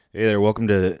Hey there, welcome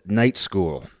to Night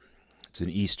School. It's an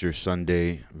Easter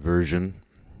Sunday version.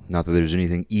 Not that there's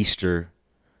anything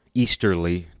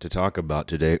Easterly to talk about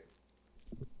today.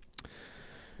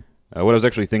 What I was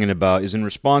actually thinking about is in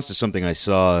response to something I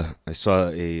saw. I saw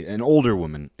an older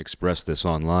woman express this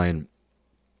online.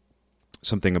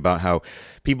 Something about how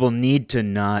people need to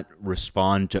not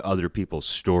respond to other people's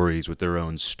stories with their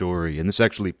own story. And this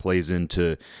actually plays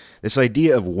into this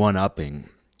idea of one-upping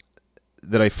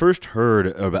that I first heard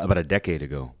about a decade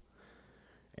ago.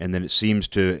 And then it seems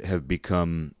to have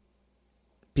become,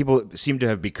 people seem to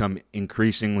have become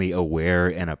increasingly aware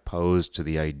and opposed to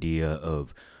the idea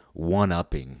of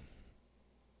one-upping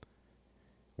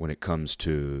when it comes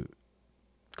to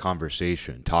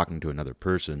conversation, talking to another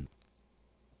person.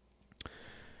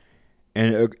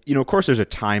 And, of course, there's a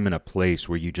time and a place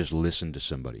where you just listen to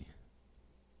somebody.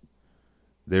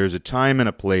 There's a time and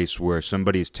a place where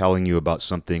somebody's telling you about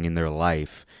something in their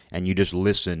life, and you just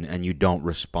listen and you don't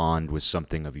respond with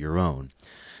something of your own.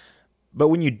 But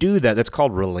when you do that, that's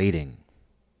called relating.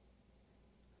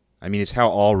 I mean, it's how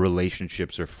all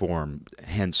relationships are formed,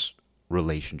 hence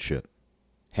relationship.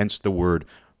 Hence the word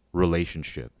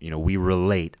relationship. We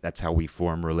relate, that's how we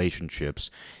form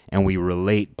relationships, and we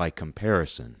relate by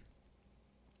comparison.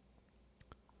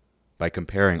 By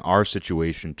comparing our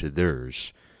situation to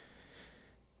theirs.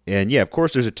 And yeah, of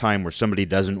course there's a time where somebody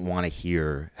doesn't want to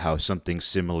hear how something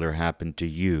similar happened to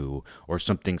you, or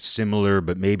something similar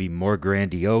but maybe more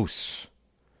grandiose.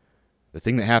 The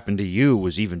thing that happened to you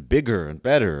was even bigger and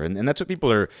better. And that's what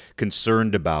people are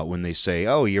concerned about when they say,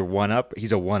 oh, you're one-up.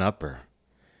 He's a one-upper.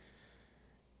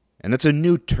 And that's a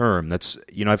new term. That's,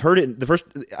 I've heard it.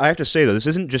 I have to say, though, this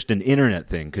isn't just an internet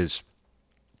thing, because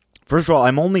first of all,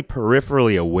 I'm only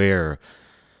peripherally aware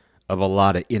of a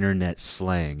lot of internet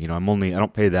slang. I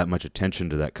don't pay that much attention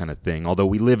to that kind of thing, although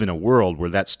we live in a world where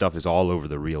that stuff is all over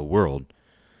the real world.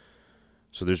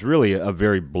 So there's really a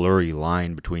very blurry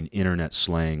line between internet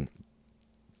slang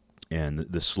and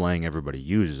the slang everybody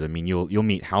uses. I mean, you'll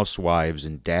meet housewives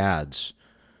and dads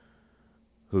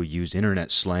who use internet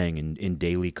slang in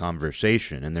daily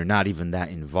conversation, and they're not even that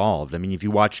involved. I mean, if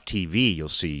you watch TV, you'll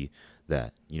see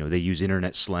that. They use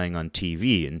internet slang on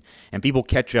TV, and people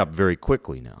catch up very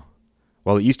quickly now.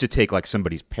 Well, it used to take like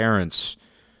somebody's parents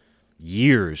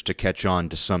years to catch on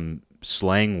to some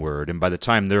slang word, and by the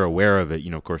time they're aware of it,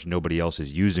 of course, nobody else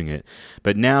is using it.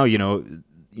 But now,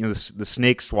 the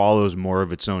snake swallows more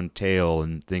of its own tail,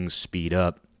 and things speed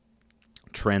up,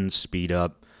 trends speed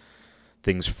up,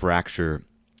 things fracture,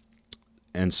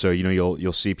 and so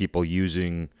you'll see people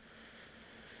using,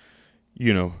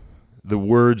 the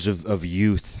words of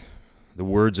youth. The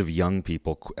words of young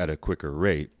people at a quicker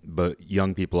rate, but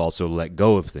young people also let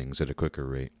go of things at a quicker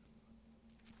rate.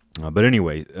 But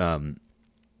anyway,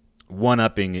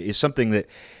 one-upping is something that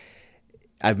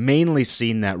I've mainly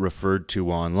seen that referred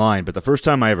to online, but the first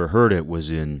time I ever heard it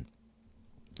was in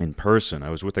person. I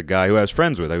was with a guy who I was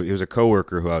friends with. He was a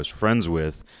coworker who I was friends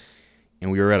with,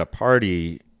 and we were at a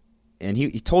party, and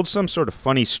he told some sort of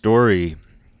funny story,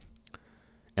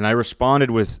 and I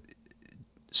responded with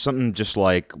something just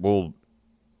like, well,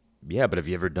 yeah, but have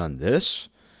you ever done this?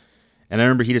 And I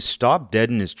remember he just stopped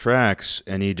dead in his tracks,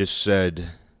 and he just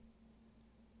said,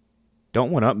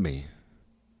 don't one-up me.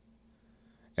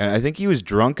 And I think he was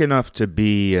drunk enough to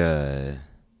be, he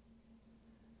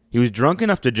was drunk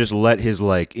enough to just let his,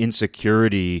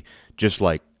 insecurity just,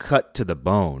 cut to the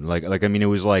bone. I mean, it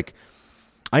was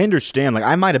I understand,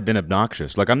 I might have been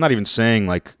obnoxious. I'm not even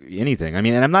saying, anything. I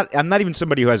mean, and I'm not even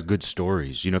somebody who has good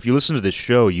stories. If you listen to this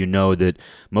show, you know that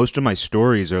most of my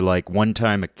stories are one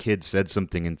time a kid said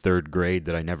something in third grade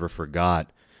that I never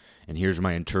forgot, and here's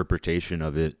my interpretation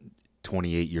of it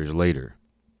 28 years later.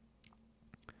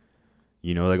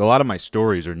 A lot of my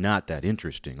stories are not that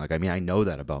interesting. I know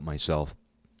that about myself.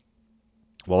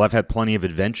 While I've had plenty of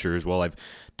adventures, while I've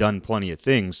done plenty of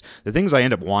things, the things I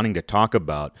end up wanting to talk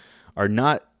about are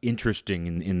not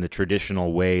interesting in the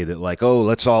traditional way that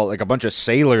let's all, a bunch of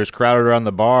sailors crowded around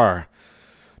the bar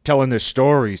telling their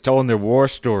stories, telling their war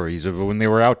stories of when they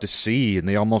were out to sea and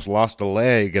they almost lost a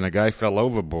leg and a guy fell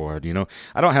overboard.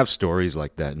 I don't have stories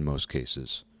like that in most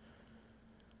cases.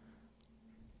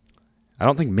 I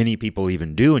don't think many people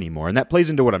even do anymore, and that plays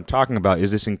into what I'm talking about,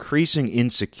 is this increasing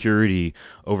insecurity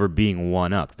over being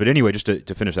one-upped. But anyway, just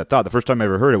to finish that thought, the first time I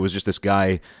ever heard it was just this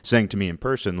guy saying to me in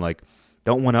person,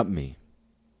 don't one-up me.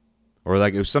 Or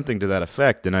it was something to that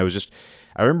effect, and I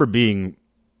remember being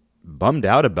bummed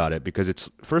out about it, because it's,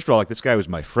 first of all, this guy was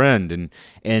my friend,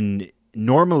 and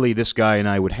normally this guy and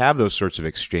I would have those sorts of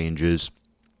exchanges,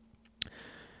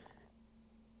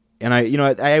 and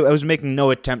I was making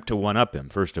no attempt to one-up him,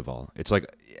 first of all. It's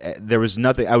there was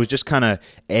nothing. I was just kind of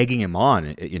egging him on.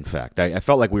 In fact, I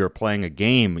felt like we were playing a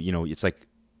game. It's like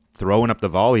throwing up the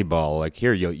volleyball. Like,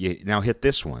 here, you now hit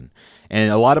this one.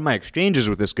 And a lot of my exchanges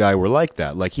with this guy were like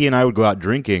that. Like, he and I would go out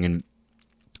drinking, and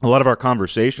a lot of our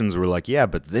conversations were like, yeah,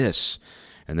 but this.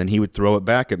 And then he would throw it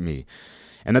back at me.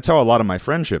 And that's how a lot of my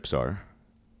friendships are.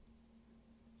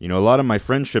 A lot of my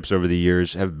friendships over the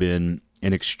years have been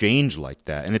an exchange like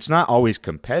that. And it's not always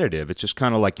competitive. It's just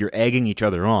kind of like you're egging each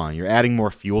other on. You're adding more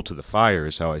fuel to the fire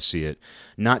is how I see it,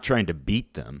 not trying to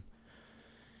beat them.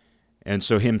 And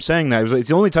so him saying that, it's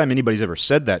the only time anybody's ever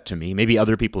said that to me. Maybe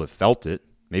other people have felt it.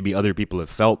 Maybe other people have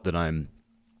felt that I'm,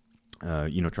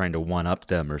 trying to one-up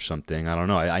them or something. I don't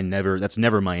know. That's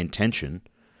never my intention.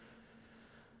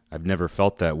 I've never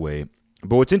felt that way.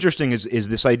 But what's interesting is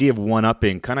this idea of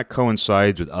one-upping kind of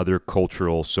coincides with other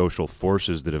cultural, social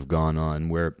forces that have gone on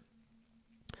where,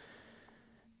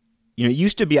 it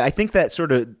used to be, I think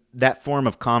that form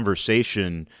of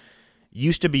conversation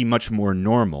used to be much more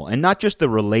normal. And not just the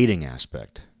relating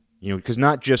aspect, because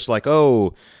not just like,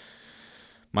 oh,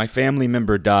 my family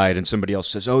member died and somebody else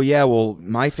says, oh, yeah, well,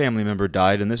 my family member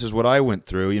died and this is what I went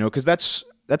through, because that's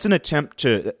an attempt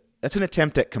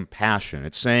at compassion.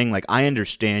 It's saying, like, I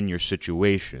understand your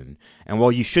situation. And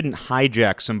while you shouldn't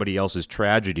hijack somebody else's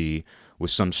tragedy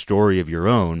with some story of your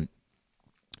own,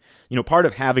 part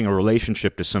of having a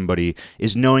relationship to somebody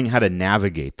is knowing how to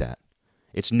navigate that.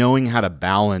 It's knowing how to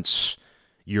balance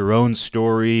your own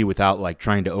story without, like,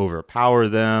 trying to overpower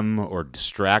them or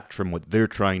distract from what they're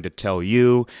trying to tell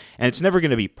you. And it's never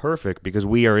going to be perfect because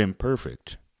we are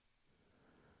imperfect.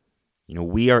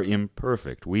 We are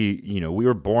imperfect. We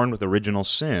were born with original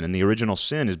sin, and the original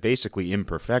sin is basically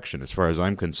imperfection as far as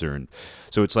I'm concerned.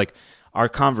 So it's like our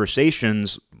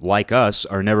conversations, like us,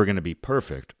 are never going to be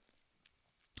perfect.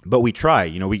 But we try.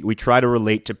 We try to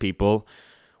relate to people.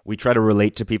 We try to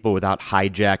relate to people without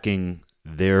hijacking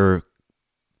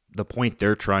the point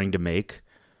they're trying to make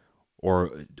or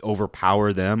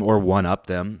overpower them or one-up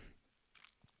them.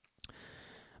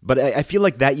 But I feel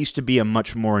like that used to be a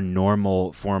much more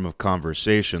normal form of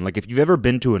conversation. Like, if you've ever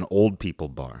been to an old people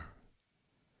bar,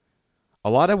 a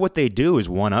lot of what they do is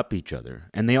one-up each other.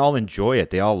 And they all enjoy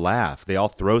it. They all laugh. They all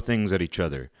throw things at each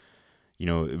other,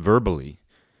 verbally.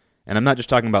 And I'm not just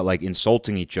talking about, like,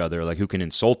 insulting each other, like who can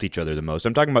insult each other the most.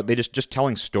 I'm talking about they just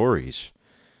telling stories.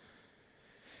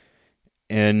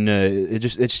 And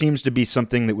it seems to be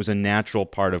something that was a natural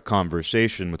part of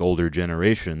conversation with older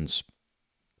generations.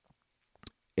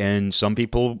 And some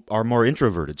people are more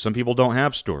introverted. Some people don't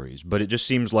have stories. But it just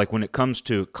seems like when it comes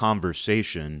to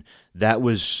conversation, that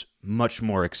was much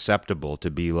more acceptable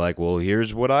to be like, well,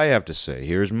 here's what I have to say.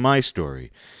 Here's my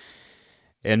story.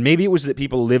 And maybe it was that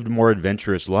people lived more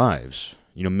adventurous lives.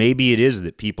 Maybe it is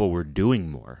that people were doing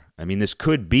more. I mean, this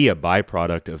could be a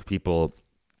byproduct of people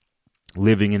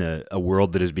living in a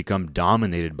world that has become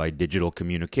dominated by digital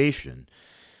communication.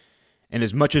 And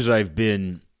as much as I've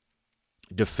been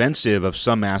defensive of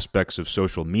some aspects of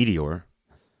social media,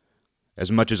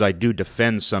 as much as I do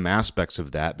defend some aspects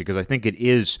of that, because I think it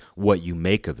is what you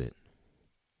make of it.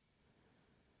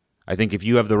 I think if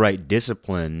you have the right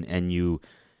discipline and you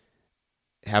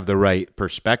have the right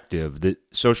perspective, that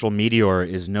social media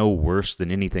is no worse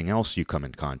than anything else you come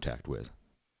in contact with.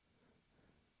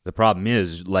 The problem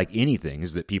is, like anything,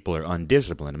 is that people are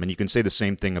undisciplined. I mean, you can say the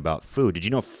same thing about food. Did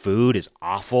you know food is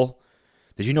awful?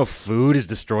 Did you know food is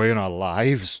destroying our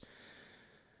lives?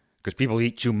 Because people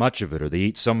eat too much of it, or they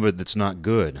eat some of it that's not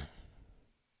good.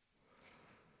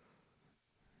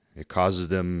 It causes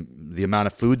them, the amount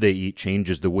of food they eat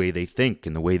changes the way they think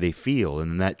and the way they feel,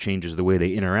 and then that changes the way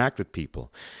they interact with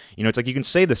people. It's like you can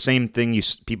say the same thing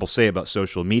people say about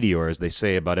social media or as they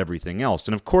say about everything else.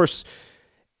 And of course,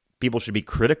 people should be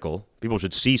critical. People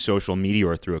should see social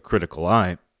media through a critical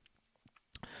eye.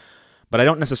 But I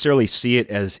don't necessarily see it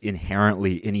as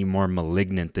inherently any more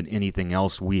malignant than anything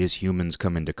else we as humans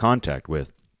come into contact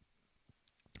with.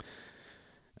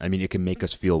 I mean, it can make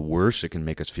us feel worse. It can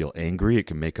make us feel angry. It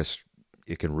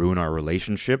can ruin our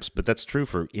relationships. But that's true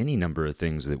for any number of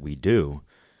things that we do.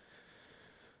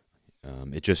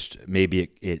 Maybe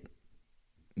it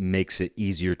makes it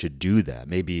easier to do that.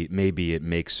 Maybe it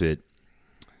makes it.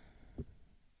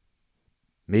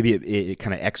 Maybe it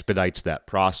kind of expedites that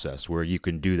process where you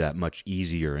can do that much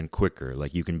easier and quicker.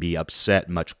 Like you can be upset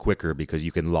much quicker because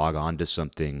you can log on to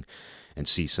something and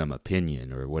see some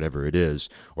opinion or whatever it is,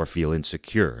 or feel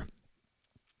insecure.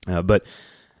 But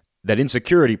that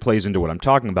insecurity plays into what I'm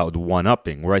talking about with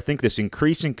one-upping, where I think this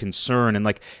increasing concern and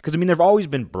because there have always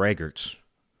been braggarts.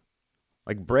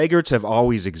 Like braggarts have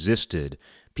always existed.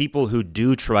 People who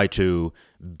do try to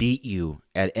beat you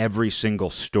at every single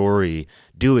story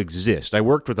do exist. I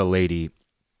worked with a lady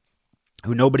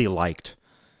who nobody liked,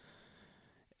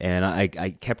 and I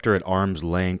kept her at arm's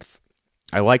length.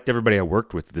 I liked everybody I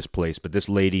worked with at this place, but this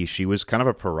lady, she was kind of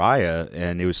a pariah,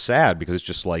 and it was sad because it's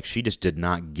just like she just did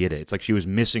not get it. It's like she was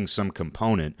missing some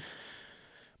component.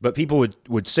 But people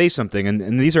would say something,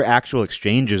 and these are actual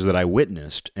exchanges that I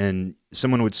witnessed, and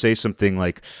someone would say something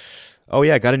like, oh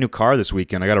yeah, I got a new car this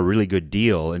weekend, I got a really good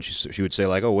deal, and she would say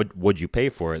like, oh, what'd you pay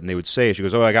for it? And they would say, she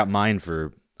goes, oh, I got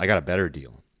a better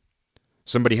deal.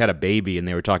 Somebody had a baby, and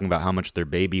they were talking about how much their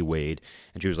baby weighed,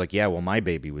 and she was like, yeah, well, my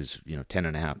baby was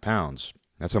 10.5 pounds.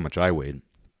 That's how much I weighed.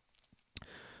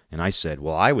 And I said,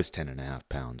 well, I was 10.5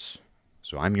 pounds,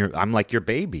 so I'm like your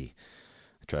baby.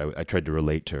 I tried to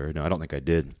relate to her. No, I don't think I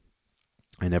did.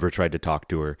 I never tried to talk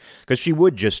to her because she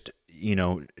would just,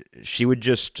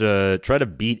 try to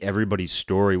beat everybody's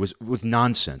story with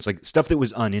nonsense, like stuff that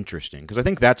was uninteresting. Because I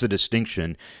think that's a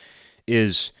distinction: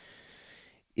 is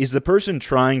the person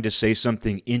trying to say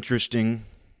something interesting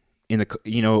in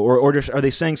the or just, are they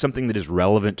saying something that is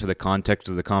relevant to the context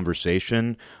of the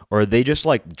conversation, or are they just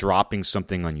like dropping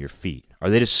something on your feet? Are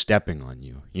they just stepping on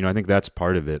you? I think that's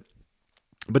part of it.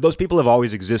 But those people have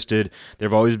always existed. There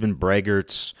have always been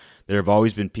braggarts. There have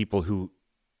always been people who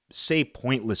say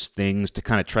pointless things to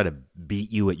kind of try to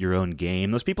beat you at your own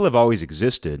game. Those people have always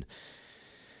existed.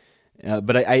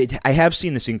 But I have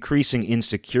seen this increasing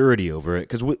insecurity over it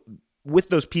because with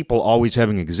those people always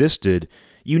having existed,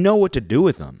 you know what to do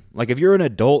with them. Like if you're an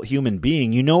adult human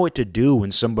being, you know what to do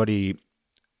when somebody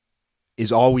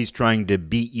is always trying to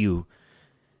beat you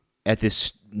at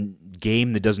this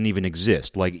game that doesn't even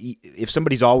exist. Like if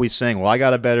somebody's always saying, well, I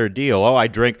got a better deal. Oh, I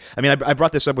drink. I mean, I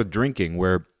brought this up with drinking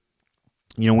where,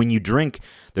 when you drink,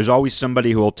 there's always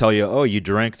somebody who will tell you, oh, you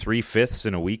drank 3/5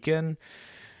 in a weekend.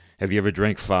 Have you ever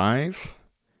drank 5?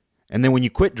 And then when you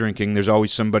quit drinking, there's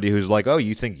always somebody who's like, oh,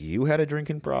 you think you had a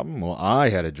drinking problem? Well, I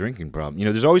had a drinking problem.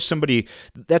 There's always somebody.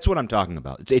 That's what I'm talking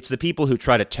about. It's the people who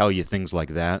try to tell you things like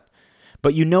that.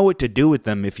 But you know what to do with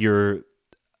them if you're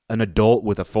an adult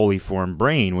with a fully formed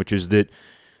brain, which is that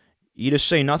you just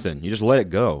say nothing. You just let it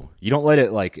go. You don't let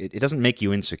it, it doesn't make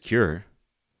you insecure.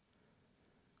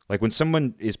 Like when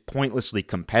someone is pointlessly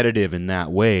competitive in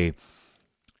that way,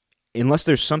 unless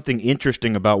there's something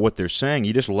interesting about what they're saying,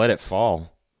 you just let it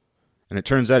fall. And it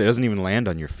turns out it doesn't even land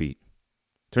on your feet.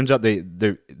 Turns out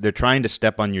they're trying to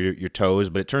step on your toes,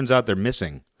 but it turns out they're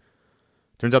missing.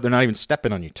 Turns out they're not even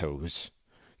stepping on your toes.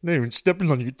 They're not even stepping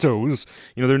on your toes.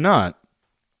 They're not.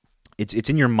 It's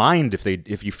in your mind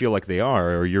if you feel like they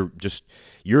are, or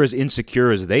you're as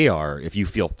insecure as they are if you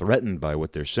feel threatened by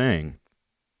what they're saying.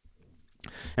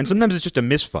 And sometimes it's just a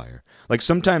misfire. Like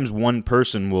sometimes one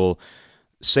person will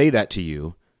say that to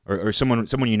you, or someone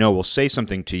will say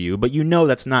something to you, but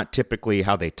that's not typically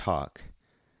how they talk.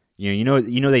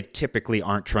 They typically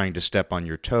aren't trying to step on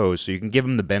your toes, so you can give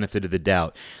them the benefit of the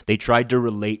doubt. They tried to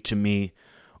relate to me,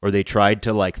 or they tried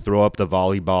to throw up the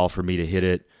volleyball for me to hit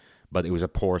it, but it was a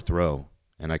poor throw,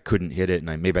 and I couldn't hit it,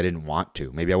 and maybe I didn't want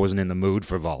to. Maybe I wasn't in the mood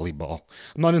for volleyball.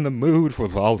 I'm not in the mood for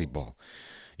volleyball.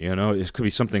 It could be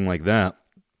something like that.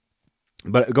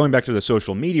 But going back to the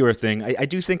social media thing, I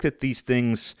do think that these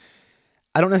things,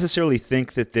 I don't necessarily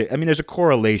think that there's a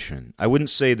correlation. I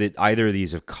wouldn't say that either of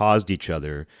these have caused each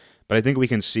other, but I think we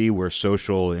can see where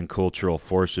social and cultural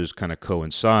forces kind of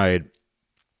coincide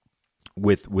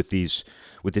with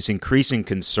this increasing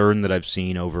concern that I've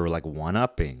seen over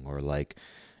one-upping or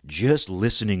just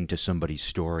listening to somebody's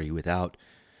story without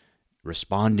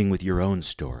responding with your own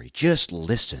story. Just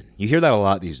listen. You hear that a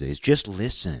lot these days. Just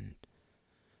listen.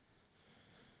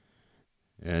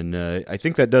 And I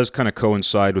think that does kind of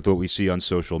coincide with what we see on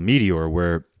social media, or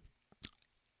where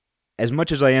as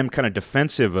much as I am kind of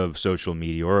defensive of social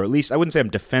media, or at least I wouldn't say I'm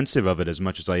defensive of it as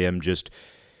much as I am just,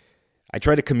 I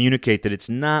try to communicate that it's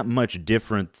not much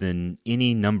different than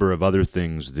any number of other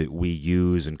things that we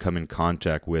use and come in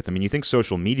contact with. I mean, you think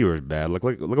social media is bad. Look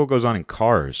what goes on in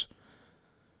cars.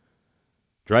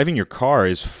 Driving your car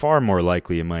is far more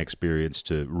likely, in my experience,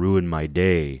 to ruin my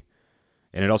day.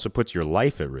 And it also puts your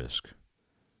life at risk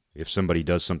if somebody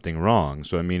does something wrong.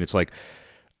 So, I mean, it's like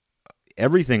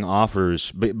everything offers,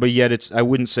 but yet I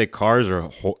wouldn't say cars are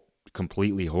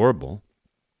completely horrible.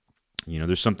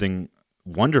 There's something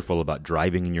wonderful about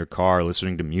driving in your car,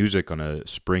 listening to music on a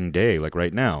spring day, like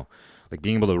right now. Like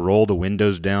being able to roll the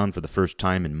windows down for the first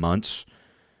time in months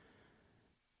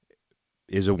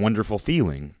is a wonderful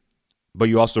feeling. But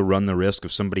you also run the risk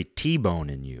of somebody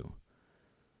T-boning you.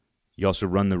 You also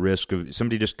run the risk of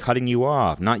somebody just cutting you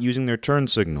off, not using their turn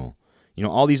signal.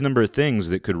 All these number of things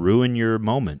that could ruin your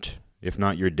moment, if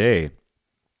not your day.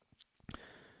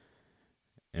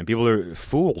 And people are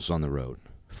fools on the road.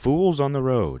 Fools on the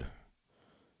road.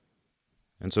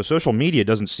 And so social media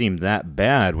doesn't seem that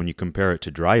bad when you compare it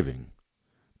to driving.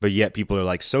 But yet people are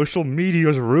like, social media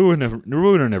is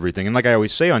ruining everything. And like I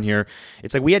always say on here,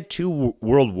 it's like we had 2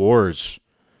 world wars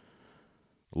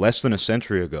less than a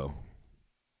century ago.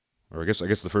 Or I guess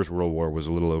the First World War was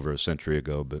a little over a century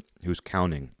ago, but who's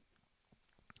counting?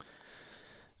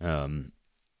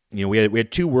 We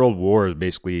had 2 world wars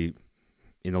basically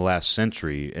in the last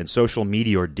century, and social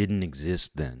media didn't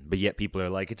exist then. But yet people are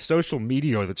like, it's social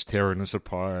media that's tearing us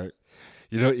apart.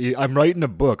 I'm writing a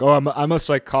book. Oh, I'm a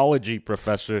psychology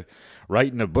professor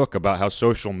writing a book about how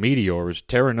social media is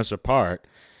tearing us apart.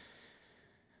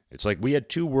 It's like we had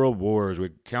 2 world wars, we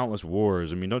had countless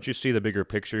wars. I mean, don't you see the bigger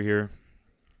picture here?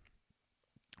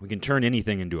 We can turn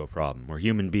anything into a problem. We're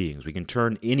human beings. We can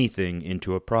turn anything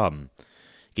into a problem.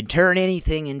 You can turn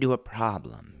anything into a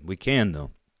problem. We can, though.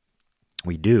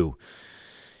 We do.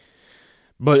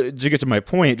 But to get to my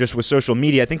point, just with social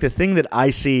media, I think the thing that I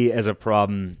see as a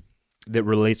problem that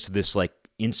relates to this like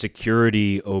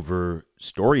insecurity over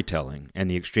storytelling and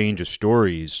the exchange of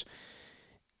stories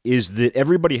is that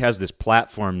everybody has this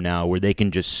platform now where they can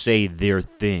just say their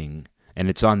thing and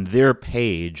it's on their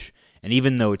page, and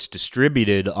even though it's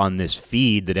distributed on this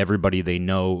feed that everybody they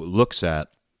know looks at,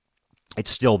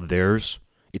 it's still theirs.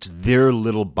 It's their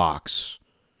little box.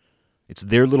 It's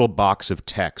their little box of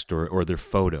text or their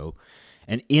photo.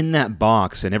 And in that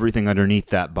box and everything underneath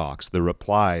that box, the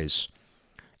replies,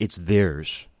 it's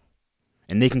theirs.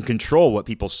 And they can control what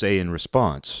people say in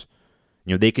response.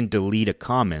 They can delete a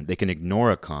comment. They can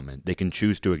ignore a comment. They can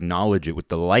choose to acknowledge it with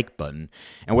the like button.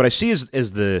 And what I see is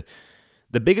the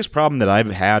biggest problem that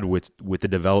I've had with the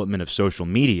development of social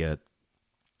media,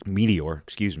 Meteor,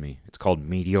 it's called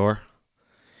Meteor,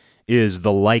 is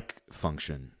the like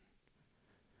function.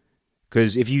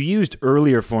 Because if you used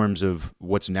earlier forms of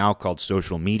what's now called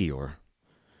social meteor,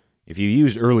 if you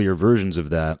used earlier versions of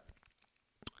that,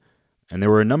 and there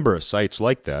were a number of sites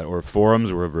like that, or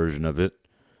forums were a version of it,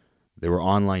 there were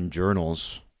online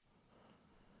journals,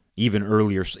 even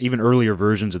earlier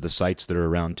versions of the sites that are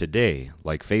around today,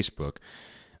 like Facebook,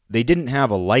 they didn't have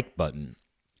a like button.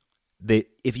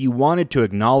 If you wanted to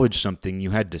acknowledge something,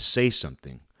 you had to say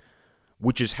something,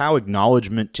 which is how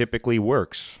acknowledgement typically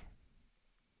works.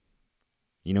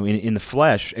 In the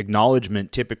flesh,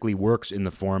 acknowledgement typically works in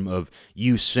the form of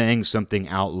you saying something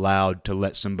out loud to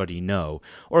let somebody know.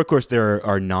 Or, of course, there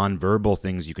are nonverbal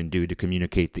things you can do to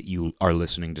communicate that you are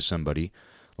listening to somebody.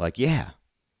 Like, yeah,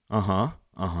 or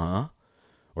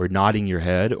nodding your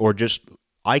head, or just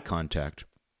eye contact.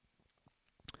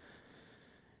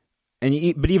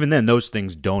 But even then, those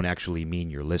things don't actually mean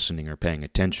you're listening or paying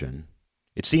attention.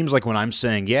 It seems like when I'm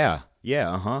saying,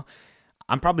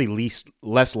 I'm probably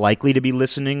less likely to be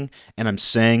listening, and I'm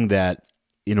saying that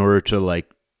in order to,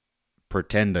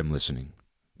 pretend I'm listening.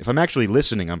 If I'm actually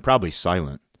listening, I'm probably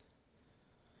silent.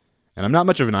 And I'm not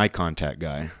much of an eye contact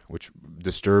guy, which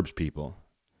disturbs people.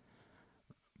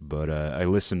 But I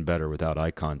listen better without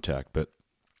eye contact. But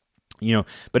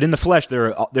in the flesh,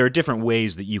 there are different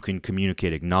ways that you can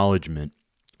communicate acknowledgement.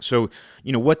 So,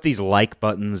 what these like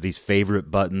buttons, these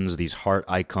favorite buttons, these heart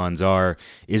icons are,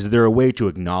 is there a way to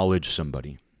acknowledge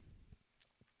somebody?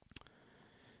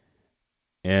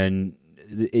 And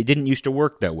it didn't used to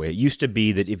work that way. It used to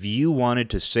be that if you wanted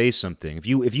to say something, if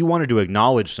you wanted to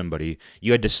acknowledge somebody,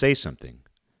 you had to say something.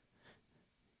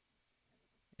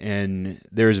 And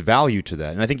there's value to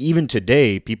that. And I think even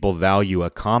today, people value a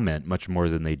comment much more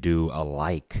than they do a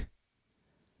like.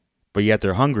 But yet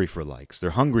they're hungry for likes.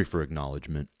 They're hungry for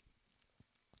acknowledgement.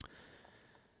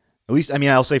 At least,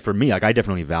 I'll say for me, I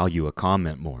definitely value a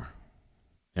comment more.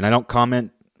 And I don't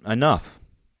comment enough.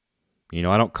 I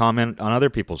don't comment on other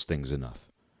people's things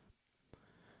enough.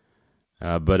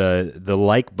 But the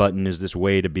like button is this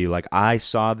way to be like, I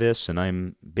saw this, and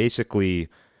I'm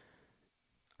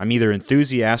either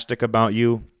enthusiastic about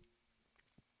you,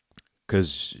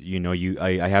 because,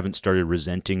 I haven't started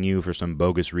resenting you for some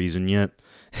bogus reason yet.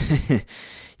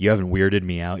 You haven't weirded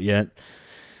me out yet.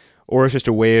 Or it's just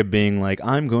a way of being like,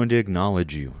 I'm going to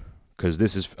acknowledge you, because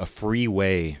this is a free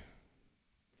way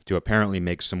to apparently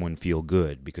make someone feel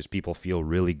good, because people feel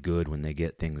really good when they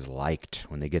get things liked,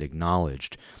 when they get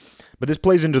acknowledged. But this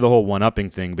plays into the whole one-upping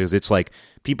thing, because it's like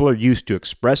people are used to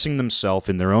expressing themselves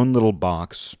in their own little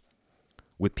box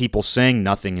with people saying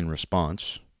nothing in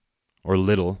response, or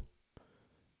little.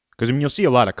 Because, you'll see a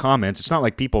lot of comments. It's not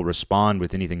like people respond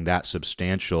with anything that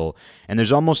substantial. And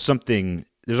there's almost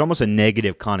a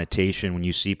negative connotation when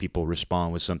you see people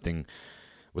respond with something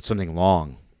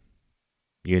long.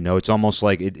 It's almost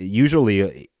like,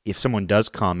 usually, if someone does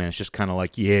comment, it's just kind of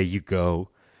like, yeah, you go.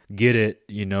 get it,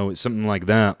 something like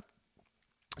that.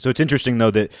 So it's interesting,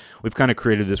 though, that we've kind of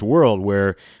created this world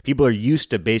where people are used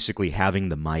to basically having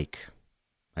the mic.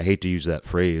 I hate to use that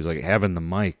phrase, like having the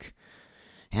mic.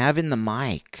 Having the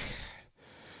mic.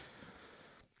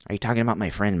 Are you talking about my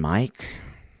friend Mike?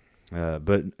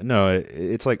 But no,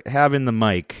 it's like having the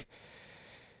mic.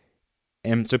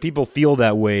 And so people feel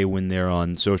that way when they're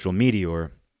on social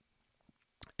media,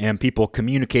 and people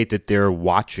communicate that they're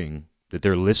watching, that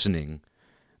they're listening,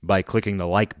 by clicking the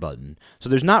like button. So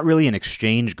there's not really an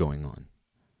exchange going on.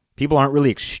 People aren't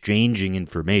really exchanging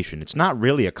information. It's not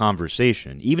really a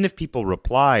conversation. Even if people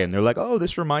reply and they're like, oh,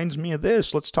 this reminds me of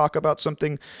this, let's talk about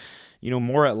something,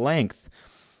 more at length.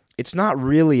 It's not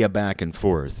really a back and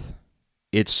forth.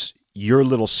 It's your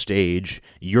little stage,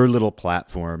 your little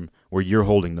platform where you're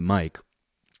holding the mic.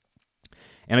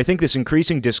 And I think this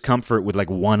increasing discomfort with like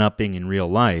one-upping in real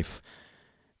life,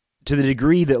 to the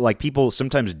degree that like people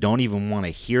sometimes don't even want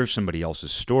to hear somebody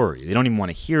else's story. They don't even want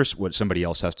to hear what somebody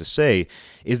else has to say,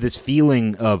 is this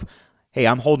feeling of, hey,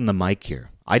 I'm holding the mic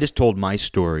here. I just told my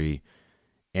story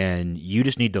and you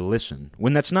just need to listen.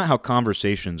 When that's not how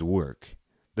conversations work.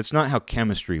 That's not how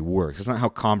chemistry works. That's not how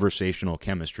conversational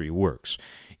chemistry works.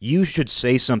 You should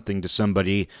say something to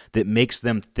somebody that makes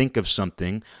them think of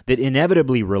something that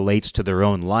inevitably relates to their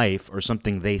own life or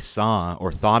something they saw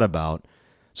or thought about,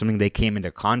 something they came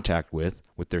into contact with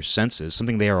their senses,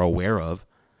 something they are aware of,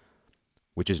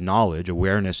 which is knowledge.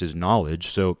 Awareness is knowledge.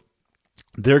 So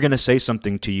they're going to say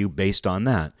something to you based on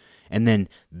that. And then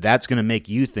that's going to make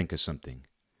you think of something.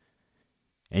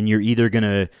 And you're either going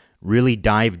to really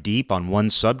dive deep on one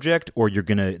subject, or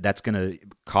that's going to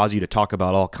cause you to talk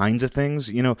about all kinds of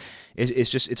things.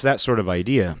 It's that sort of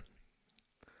idea.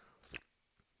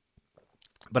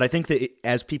 But I think that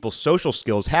as people's social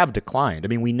skills have declined, I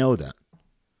mean, we know that.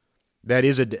 That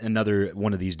is another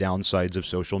one of these downsides of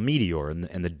social media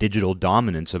and the digital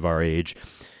dominance of our age,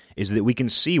 is that we can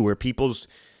see where people's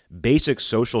basic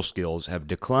social skills have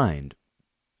declined.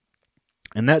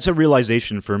 And that's a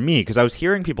realization for me, because I was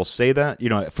hearing people say that,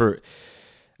 for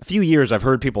a few years I've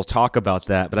heard people talk about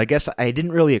that, but I guess I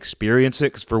didn't really experience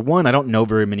it, because for one, I don't know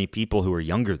very many people who are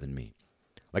younger than me.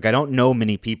 Like, I don't know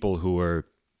many people who are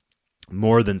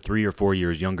more than 3 or 4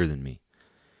 years younger than me.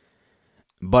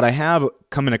 But I have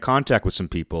come into contact with some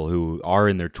people who are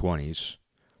in their 20s,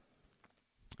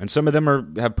 and some of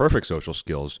them have perfect social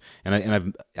skills.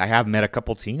 And I have met a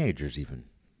couple teenagers even.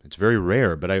 It's very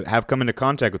rare, but I have come into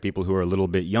contact with people who are a little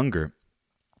bit younger,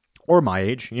 or my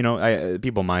age.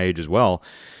 People my age as well.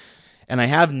 And I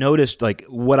have noticed like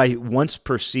what I once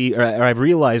perceived, or I've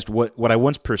realized what I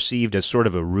once perceived as sort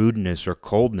of a rudeness or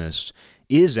coldness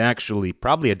is actually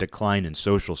probably a decline in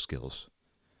social skills.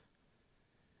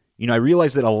 I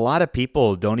realize that a lot of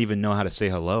people don't even know how to say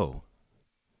hello.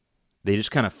 They just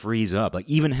kind of freeze up. Like,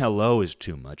 even hello is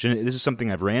too much. And this is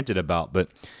something I've ranted about, but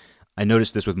I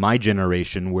noticed this with my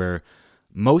generation, where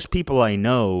most people I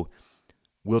know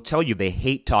will tell you they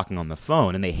hate talking on the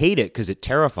phone, and they hate it because it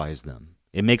terrifies them.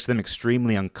 It makes them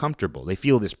extremely uncomfortable. They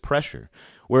feel this pressure.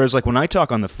 Whereas, like, when I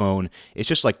talk on the phone, it's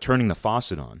just like turning the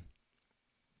faucet on.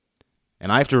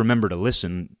 And I have to remember to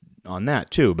listen on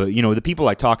that too. But, the people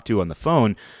I talk to on the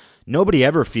phone, nobody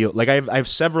ever feel like I have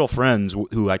several friends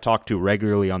who I talk to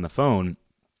regularly on the phone.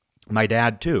 My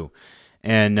dad too,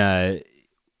 and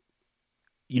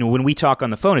when we talk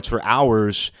on the phone, it's for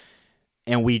hours,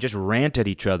 and we just rant at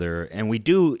each other, and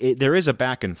there is a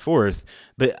back and forth,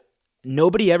 but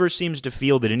nobody ever seems to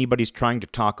feel that anybody's trying to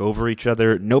talk over each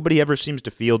other. Nobody ever seems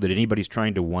to feel that anybody's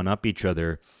trying to one up each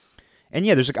other. And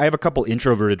yeah, I have a couple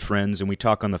introverted friends, and we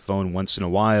talk on the phone once in a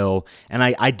while, and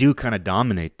I do kind of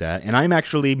dominate that. And I'm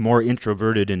actually more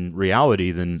introverted in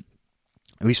reality than,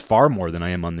 at least far more than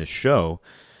I am on this show.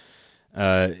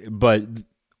 But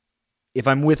if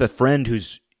I'm with a friend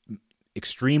who's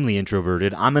extremely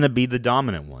introverted, I'm going to be the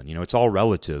dominant one. It's all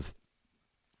relative.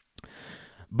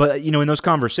 But, in those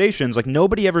conversations, like,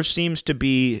 nobody ever seems to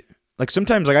be, like,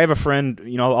 sometimes, like, I have a friend,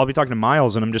 I'll be talking to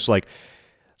Miles, and I'm just like,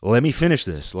 let me finish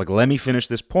this. Like, let me finish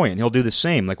this point. And he'll do the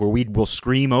same, like, where we'll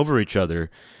scream over each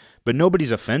other, but nobody's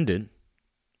offended,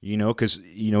 because,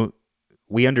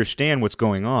 we understand what's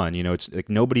going on. It's like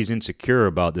nobody's insecure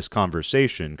about this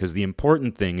conversation, because the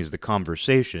important thing is the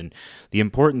conversation. The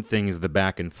important thing is the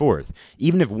back and forth.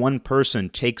 Even if one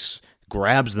person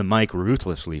grabs the mic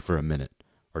ruthlessly for a minute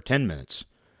or 10 minutes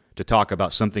to talk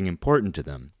about something important to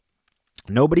them,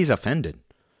 nobody's offended.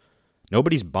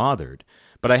 Nobody's bothered.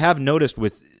 But I have noticed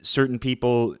with certain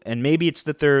people, and maybe it's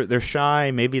that they're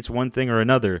shy, maybe it's one thing or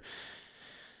another,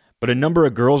 but a number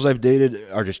of girls I've dated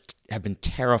have been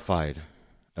terrified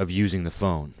of using the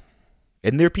phone.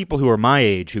 And they're people who are my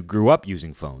age who grew up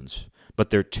using phones. but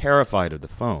they're terrified of the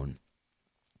phone.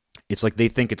 It's like they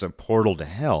think it's a portal to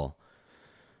hell.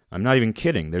 I'm not even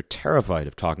kidding. They're terrified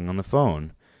of talking on the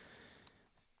phone.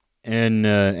 And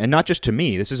not just to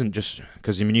me. This isn't just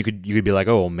because you could be like,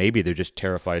 oh, well, maybe they're just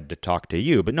terrified to talk to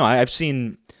you. But no, I've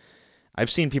seen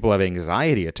people have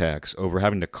anxiety attacks over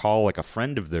having to call like a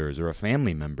friend of theirs or a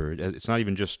family member. It's not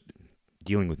even just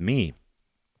dealing with me.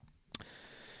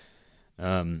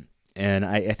 And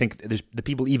I think the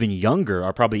people even younger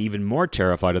are probably even more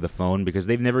terrified of the phone because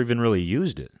they've never even really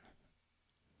used it.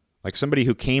 Like somebody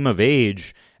who came of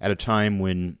age at a time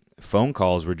when phone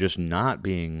calls were just not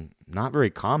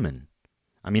very common.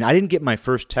 I mean, I didn't get my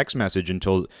first text message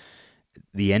until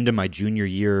the end of my junior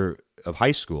year of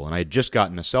high school, and I had just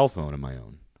gotten a cell phone of my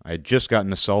own. I had just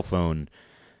gotten a cell phone,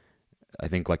 I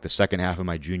think like the second half of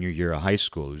my junior year of high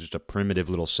school. It was just a primitive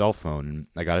little cell phone, and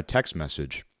I got a text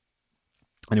message.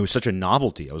 And it was such a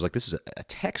novelty. I was like, this is a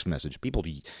text message.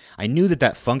 I knew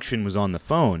that function was on the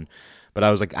phone, but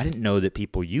I was like, I didn't know that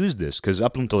people used this, because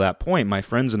up until that point, my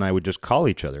friends and I would just call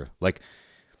each other, like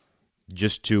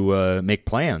just to make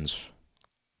plans.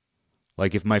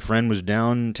 Like if my friend was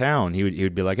downtown, he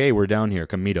would be like, hey, we're down here,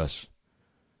 come meet us.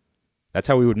 That's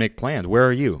how we would make plans. Where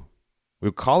are you? We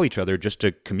would call each other just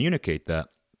to communicate that.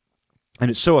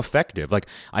 And it's so effective. Like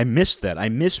I miss that. I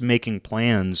miss making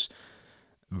plans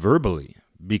verbally,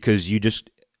 because you just,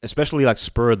 especially like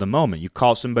spur of the moment, you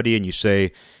call somebody and you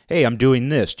say, hey, I'm doing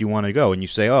this. Do you want to go? And you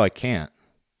say, oh, I can't.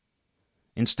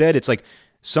 Instead, it's like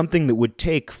something that would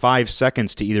take 5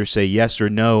 seconds to either say yes or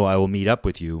no, I will meet up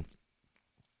with you,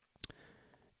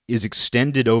 is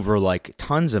extended over like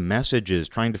tons of messages,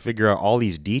 trying to figure out all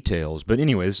these details. But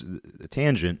anyways, the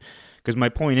tangent, because my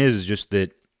point is just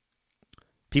that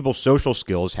people's social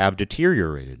skills have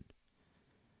deteriorated.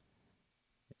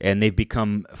 And they've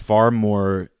become far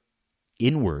more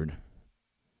inward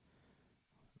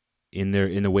in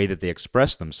the way that they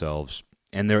express themselves.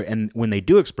 And when they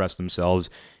do express themselves,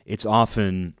 it's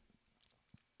often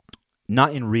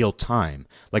not in real time.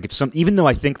 Like even though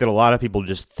I think that a lot of people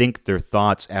just think their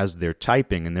thoughts as they're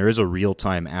typing, and there is a real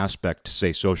time aspect to,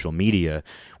 say, social media,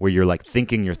 where you're like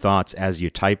thinking your thoughts as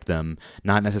you type them,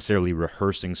 not necessarily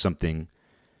rehearsing something.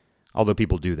 Although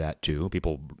people do that too.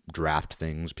 People draft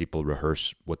things, people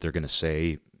rehearse what they're going to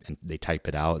say, and they type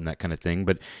it out and that kind of thing.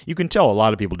 But you can tell a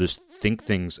lot of people just think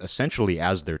things essentially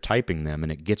as they're typing them,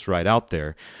 and it gets right out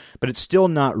there. But it's still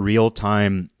not real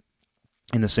time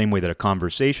in the same way that a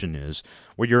conversation is,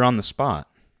 where you're on the spot.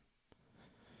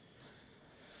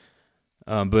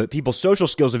 But people's social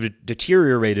skills have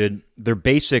deteriorated, their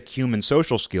basic human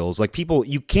social skills. Like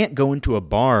you can't go into a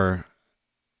bar.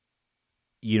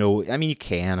 I mean, you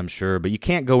can, I'm sure, but you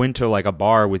can't go into like a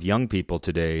bar with young people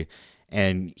today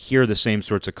and hear the same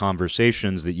sorts of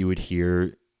conversations that you would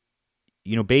hear,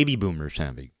 baby boomers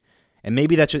having. And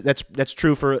maybe that's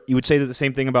true for, you would say that the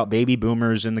same thing about baby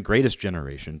boomers in the greatest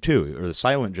generation too, or the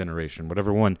silent generation,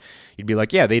 whatever one. You'd be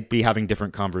like, yeah, they'd be having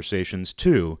different conversations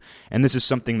too. And this is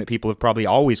something that people have probably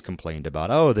always complained about.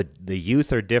 Oh, the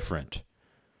youth are different.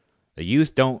 The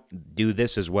youth don't do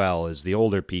this as well as the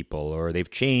older people, or they've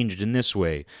changed in this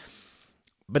way.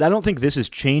 But I don't think this is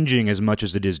changing as much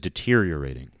as it is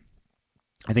deteriorating.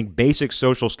 I think basic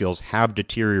social skills have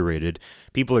deteriorated.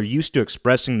 People are used to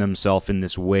expressing themselves in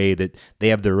this way that they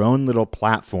have their own little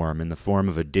platform in the form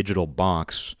of a digital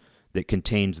box that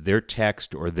contains their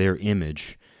text or their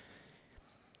image.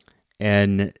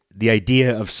 And the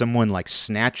idea of someone like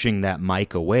snatching that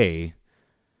mic away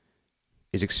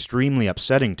is extremely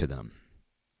upsetting to them.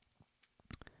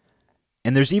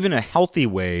 And there's even a healthy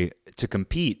way to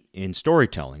compete in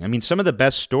storytelling. I mean, some of the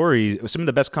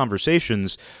best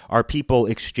conversations are people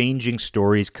exchanging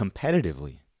stories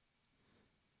competitively.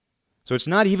 So it's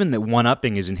not even that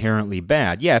one-upping is inherently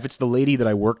bad. Yeah, if it's the lady that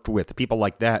I worked with, people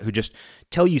like that who just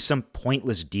tell you some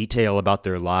pointless detail about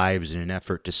their lives in an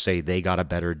effort to say they got a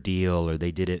better deal or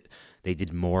they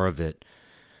did more of it.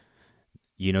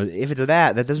 If it's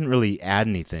that doesn't really add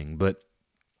anything. But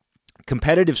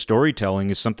competitive storytelling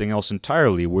is something else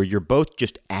entirely, where you're both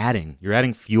just adding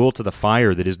fuel to the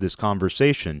fire that is this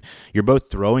conversation. You're both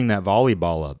throwing that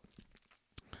volleyball up.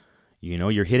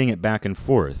 You're hitting it back and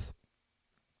forth.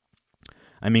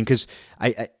 I mean, because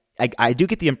I do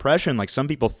get the impression, like, some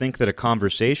people think that a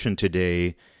conversation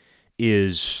today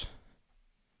is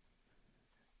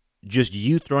just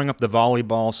you throwing up the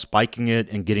volleyball, spiking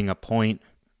it, and getting a point,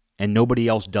 and nobody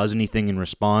else does anything in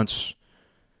response,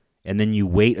 and then you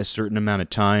wait a certain amount of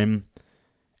time,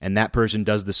 and that person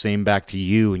does the same back to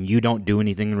you, and you don't do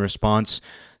anything in response.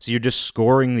 So you're just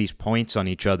scoring these points on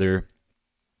each other.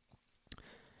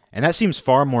 And that seems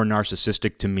far more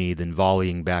narcissistic to me than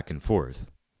volleying back and forth.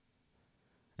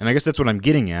 And I guess that's what I'm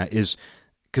getting at is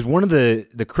because one of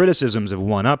the criticisms of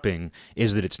one-upping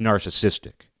is that it's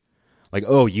narcissistic. Like,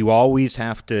 oh, you always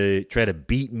have to try to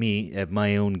beat me at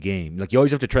my own game. Like, you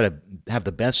always have to try to have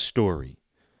the best story.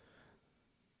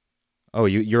 Oh,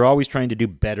 you're always trying to do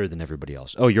better than everybody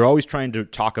else. Oh, you're always trying to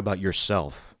talk about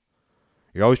yourself.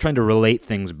 You're always trying to relate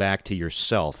things back to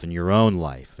yourself and your own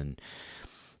life. And,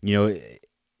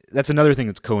 that's another thing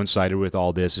that's coincided with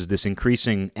all this is this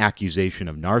increasing accusation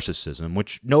of narcissism,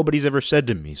 which nobody's ever said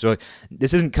to me. So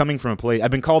this isn't coming from a place.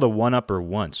 I've been called a one-upper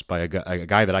once by a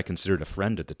guy that I considered a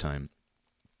friend at the time.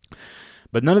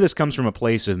 But none of this comes from a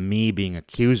place of me being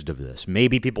accused of this.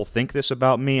 Maybe people think this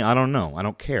about me. I don't know. I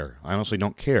don't care. I honestly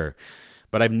don't care.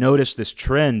 But I've noticed this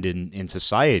trend in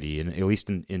society, and at least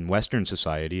in Western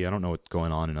society. I don't know what's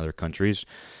going on in other countries,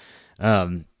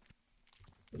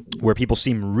 where people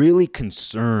seem really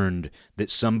concerned that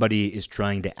somebody is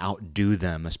trying to outdo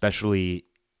them, especially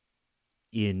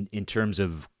in terms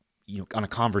of, on a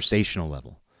conversational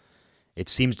level. It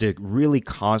seems to really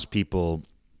cause people,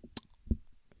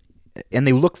 and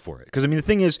they look for it. Because, the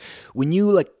thing is, when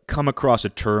you come across a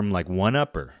term like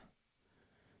one-upper,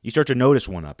 you start to notice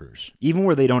one-uppers, even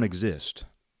where they don't exist.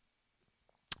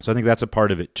 So I think that's a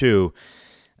part of it too.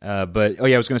 I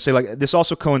was going to say, this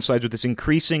also coincides with this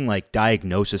increasing,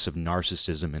 diagnosis of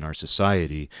narcissism in our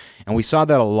society. And we saw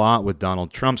that a lot with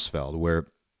Donald Rumsfeld, where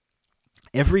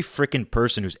every frickin'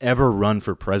 person who's ever run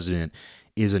for president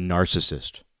is a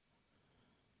narcissist.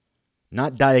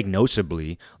 Not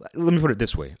diagnosably. Let me put it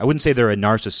this way. I wouldn't say they're a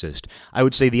narcissist. I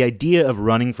would say the idea of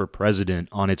running for president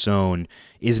on its own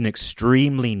is an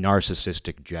extremely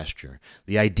narcissistic gesture.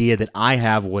 The idea that I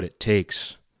have what it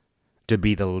takes to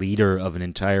be the leader of an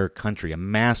entire country, a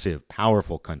massive,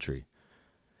 powerful country.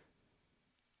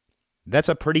 That's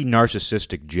a pretty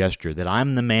narcissistic gesture, that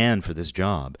I'm the man for this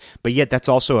job. But yet that's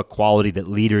also a quality that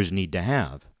leaders need to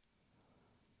have.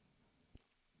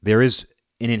 There is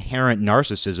an inherent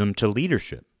narcissism to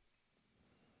leadership.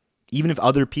 Even if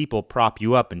other people prop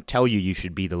you up and tell you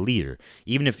should be the leader,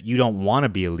 even if you don't want to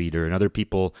be a leader and other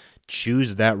people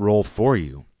choose that role for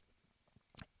you,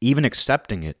 even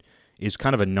accepting it is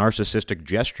kind of a narcissistic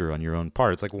gesture on your own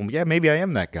part. It's like, well, yeah, maybe I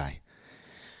am that guy.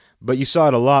 But you saw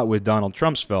it a lot with Donald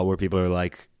Rumsfeld, where people are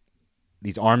like,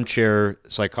 these armchair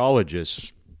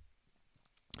psychologists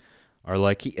are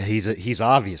like, he's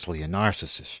obviously a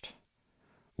narcissist,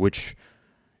 which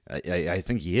I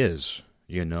think he is.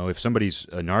 If somebody's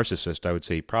a narcissist, I would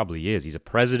say he probably is. He's a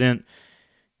president.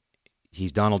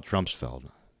 He's Donald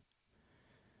Rumsfeld.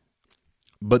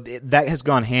 But that has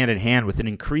gone hand in hand with an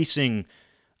increasing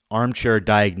armchair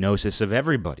diagnosis of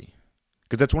everybody.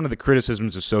 Because that's one of the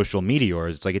criticisms of social media, or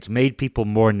it's made people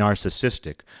more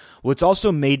narcissistic. Well, it's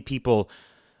also made people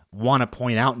want to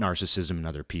point out narcissism in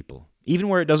other people, even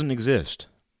where it doesn't exist.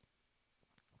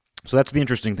 So that's the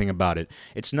interesting thing about it.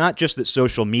 It's not just that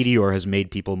social media has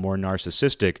made people more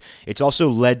narcissistic, it's also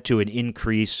led to an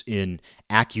increase in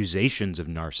accusations of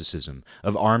narcissism,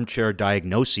 of armchair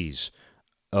diagnoses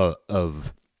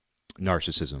of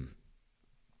narcissism.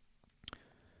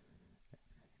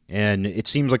 And it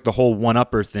seems like the whole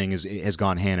one-upper thing has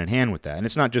gone hand in hand with that. And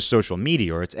it's not just social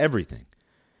media, or it's everything.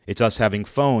 It's us having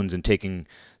phones and taking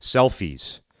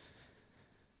selfies.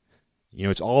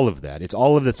 It's all of that. It's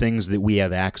all of the things that we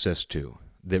have access to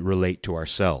that relate to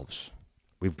ourselves.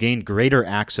 We've gained greater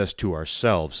access to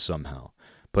ourselves somehow,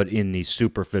 but in these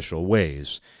superficial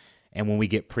ways. And when we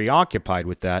get preoccupied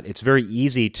with that, it's very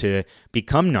easy to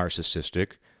become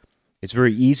narcissistic. It's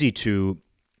very easy to,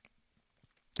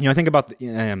 think about,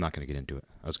 I'm not going to get into it.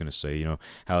 I was going to say,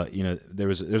 how,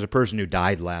 there's a person who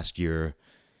died last year,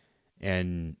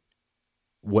 and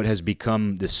what has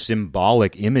become the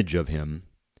symbolic image of him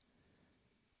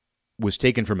was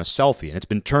taken from a selfie, and it's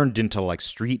been turned into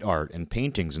street art and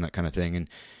paintings and that kind of thing. And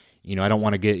I don't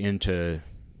want to get into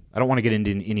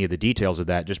any of the details of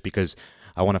that, just because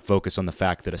I want to focus on the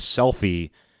fact that a selfie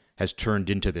has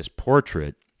turned into this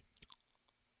portrait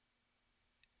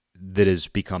that has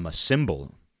become a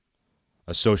symbol,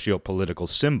 a socio-political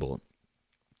symbol.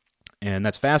 And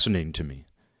that's fascinating to me.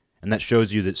 And that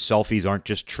shows you that selfies aren't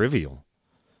just trivial.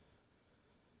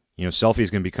 Selfies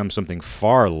can become something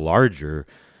far larger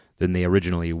than they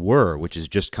originally were, which is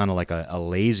just kind of like a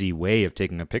lazy way of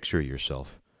taking a picture of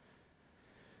yourself.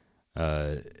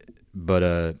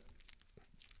 But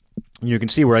you can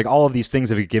see where all of these things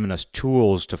have given us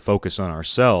tools to focus on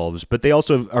ourselves, but they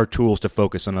also are tools to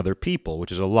focus on other people,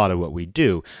 which is a lot of what we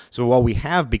do. So while we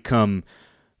have become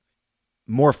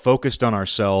more focused on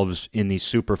ourselves in these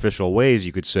superficial ways,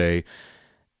 you could say,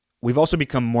 we've also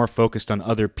become more focused on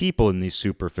other people in these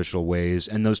superficial ways,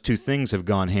 and those two things have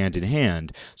gone hand in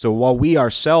hand. So while we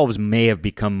ourselves may have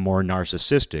become more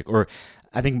narcissistic, or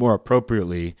I think more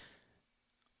appropriately,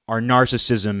 our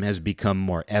narcissism has become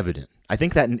more evident. I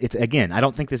think that it's, again, I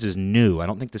don't think this is new. I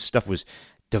don't think this stuff was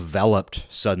developed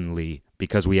suddenly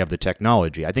because we have the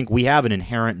technology. I think we have an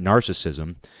inherent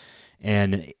narcissism,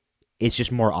 and it's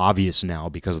just more obvious now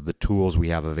because of the tools we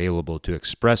have available to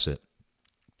express it.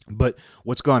 But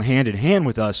what's gone hand in hand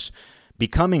with us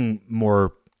becoming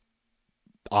more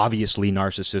obviously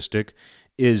narcissistic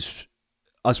is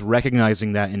us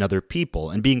recognizing that in other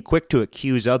people and being quick to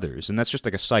accuse others. And that's just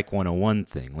like a Psych 101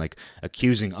 thing, like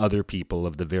accusing other people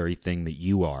of the very thing that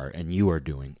you are and you are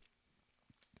doing.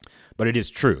 But it is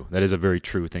true. That is a very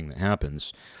true thing that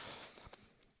happens.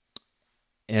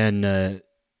 And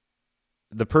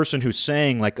the person who's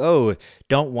saying like, oh,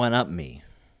 don't one-up me.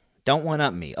 Don't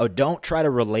one-up me. Oh, don't try to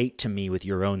relate to me with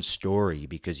your own story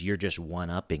because you're just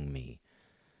one-upping me.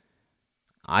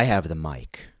 I have the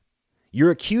mic. You're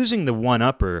accusing the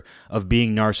one-upper of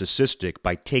being narcissistic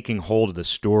by taking hold of the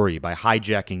story, by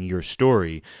hijacking your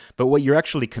story. But what you're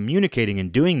actually communicating in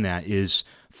doing that is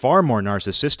far more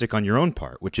narcissistic on your own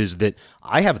part, which is that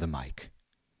I have the mic.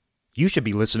 You should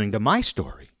be listening to my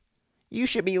story. You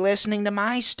should be listening to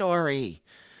my story.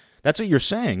 That's what you're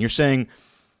saying. You're saying,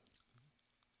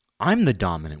 I'm the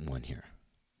dominant one here.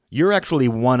 You're actually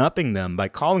one-upping them by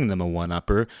calling them a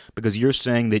one-upper because you're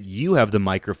saying that you have the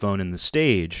microphone and the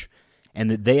stage and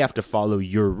that they have to follow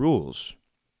your rules.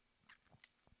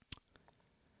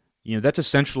 You know, that's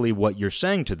essentially what you're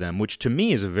saying to them, which to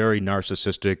me is a very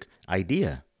narcissistic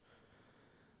idea.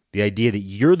 The idea that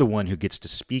you're the one who gets to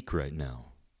speak right now.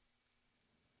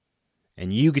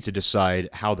 And you get to decide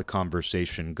how the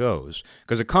conversation goes.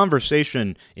 Because a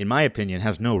conversation, in my opinion,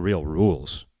 has no real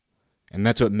rules. And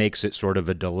that's what makes it sort of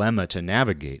a dilemma to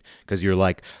navigate. Because you're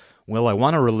like, well, I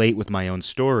want to relate with my own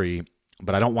story,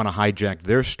 but I don't want to hijack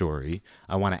their story.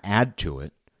 I want to add to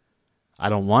it. I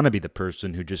don't want to be the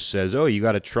person who just says, oh, you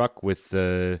got a truck with,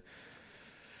 you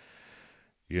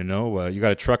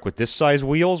got a truck with this size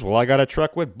wheels? Well, I got a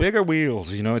truck with bigger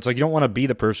wheels. You know, it's like you don't want to be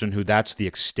the person who that's the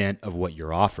extent of what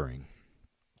you're offering.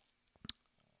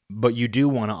 But you do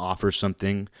want to offer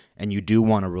something, and you do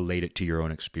want to relate it to your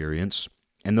own experience,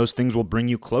 and those things will bring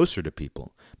you closer to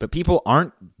people. But people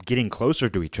aren't getting closer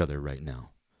to each other right now.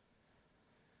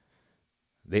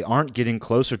 They aren't getting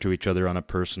closer to each other on a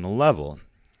personal level.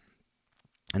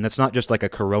 And that's not just like a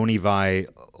coronavirus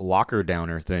locker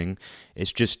downer thing.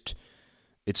 It's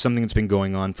something that's been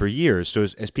going on for years. So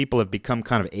as people have become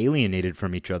kind of alienated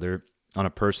from each other on a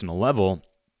personal level,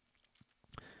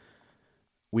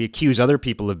 we accuse other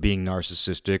people of being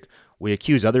narcissistic. We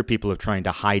accuse other people of trying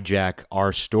to hijack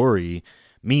our story.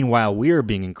 Meanwhile, we are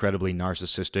being incredibly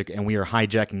narcissistic, and we are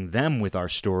hijacking them with our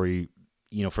story,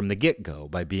 from the get-go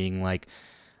by being like,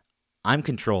 I'm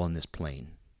controlling this plane.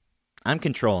 I'm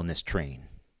controlling this train.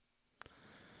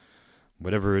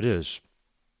 Whatever it is.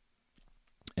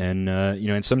 And,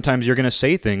 and sometimes you're going to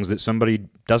say things that somebody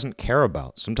doesn't care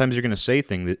about. Sometimes you're going to say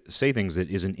things that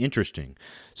isn't interesting.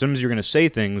 Sometimes you're going to say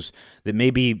things that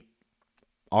maybe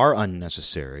are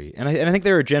unnecessary. And I think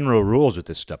there are general rules with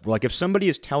this stuff. Like if somebody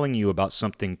is telling you about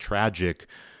something tragic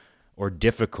or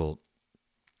difficult,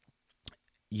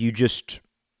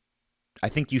 I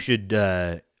think you should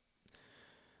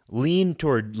lean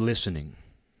toward listening.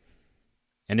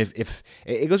 And if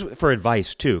it goes for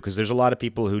advice too, because there's a lot of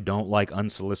people who don't like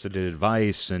unsolicited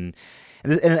advice, and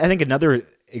I think another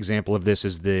example of this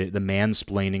is the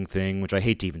mansplaining thing, which I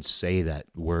hate to even say that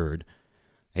word.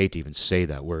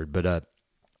 But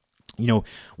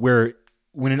where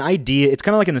when an idea, it's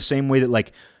kind of like in the same way that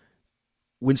like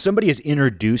when somebody has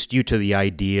introduced you to the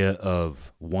idea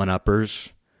of one-uppers,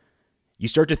 you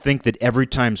start to think that every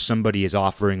time somebody is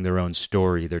offering their own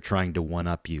story, they're trying to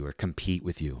one-up you or compete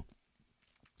with you.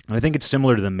 And I think it's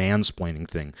similar to the mansplaining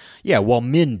thing. Yeah, while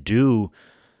men do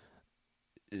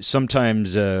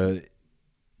sometimes, kind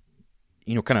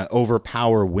of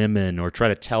overpower women or try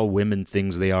to tell women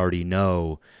things they already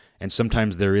know, and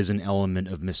sometimes there is an element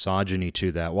of misogyny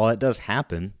to that. While it does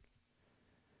happen,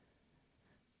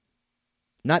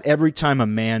 not every time a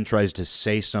man tries to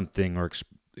say something or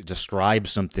describe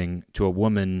something to a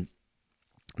woman,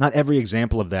 not every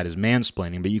example of that is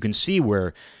mansplaining, but you can see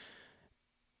where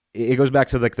it goes back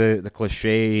to like the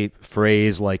cliche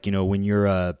phrase, like, when you're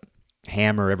a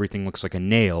hammer, everything looks like a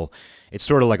nail. It's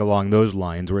sort of like along those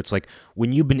lines, where it's like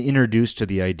when you've been introduced to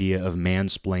the idea of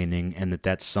mansplaining and that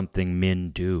that's something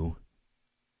men do.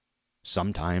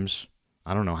 Sometimes.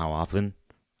 I don't know how often.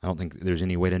 I don't think there's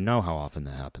any way to know how often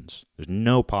that happens. There's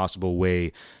no possible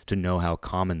way to know how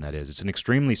common that is. It's an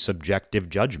extremely subjective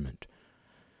judgment.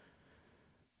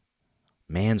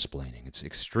 Mansplaining, it's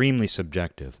extremely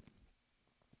subjective.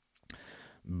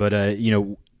 But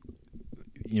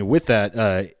with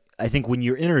that, I think when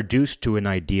you're introduced to an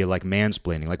idea like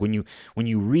mansplaining, like when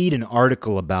you read an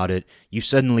article about it, you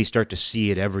suddenly start to see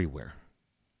it everywhere.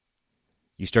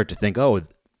 You start to think, oh,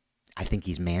 I think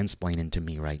he's mansplaining to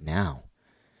me right now.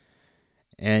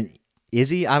 And is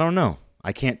he? I don't know.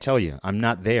 I can't tell you. I'm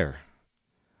not there.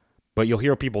 But you'll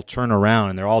hear people turn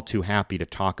around and they're all too happy to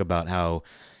talk about how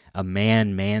a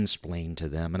man mansplained to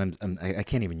them. And I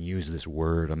can't even use this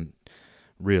word.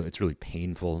 It's really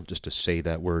painful just to say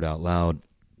that word out loud.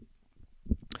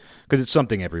 Because it's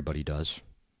something everybody does.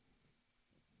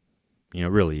 It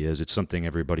really is. It's something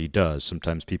everybody does.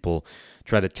 Sometimes people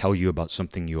try to tell you about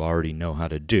something you already know how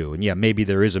to do. And yeah, maybe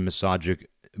there is a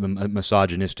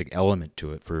misogynistic element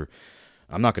to it.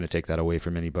 I'm not going to take that away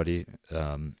from anybody,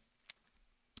 that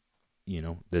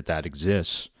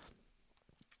exists.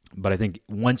 But I think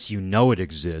once you know it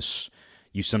exists,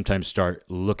 you sometimes start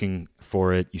looking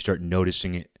for it. You start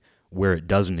noticing it where it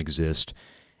doesn't exist.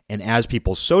 And as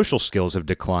people's social skills have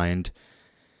declined,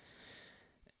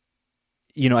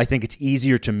 I think it's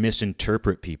easier to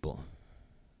misinterpret people.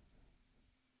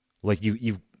 Like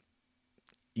you're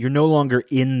no longer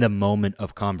in the moment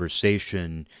of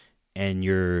conversation, and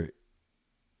you're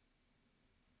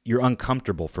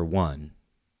uncomfortable for one.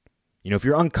 If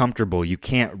you're uncomfortable, you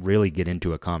can't really get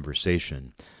into a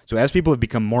conversation. So as people have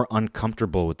become more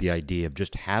uncomfortable with the idea of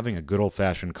just having a good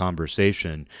old-fashioned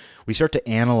conversation, we start to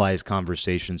analyze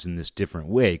conversations in this different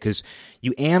way, because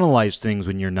you analyze things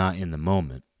when you're not in the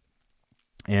moment.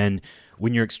 And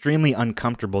when you're extremely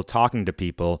uncomfortable talking to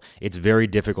people, it's very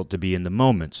difficult to be in the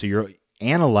moment. So you're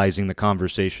analyzing the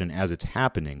conversation as it's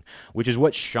happening, which is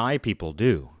what shy people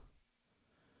do.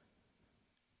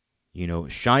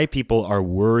 Shy people are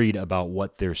worried about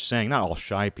what they're saying. Not all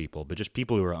shy people, but just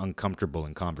people who are uncomfortable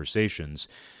in conversations.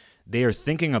 They are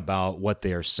thinking about what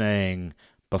they are saying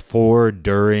before,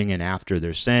 during, and after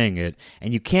they're saying it,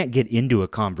 and you can't get into a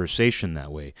conversation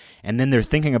that way. And then they're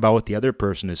thinking about what the other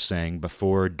person is saying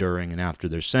before, during, and after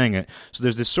they're saying it. So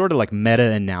there's this sort of like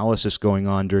meta-analysis going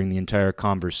on during the entire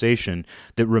conversation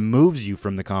that removes you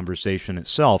from the conversation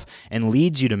itself and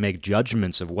leads you to make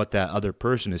judgments of what that other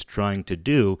person is trying to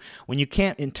do when you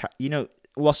can't,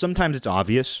 sometimes it's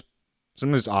obvious.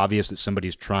 Sometimes it's obvious that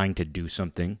somebody's trying to do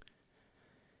something.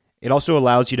 It also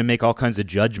allows you to make all kinds of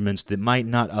judgments that might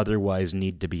not otherwise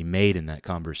need to be made in that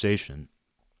conversation.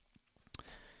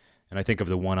 And I think of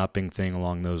the one-upping thing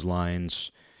along those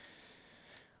lines.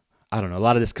 I don't know, a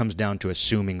lot of this comes down to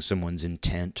assuming someone's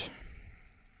intent.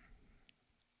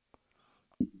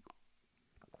 I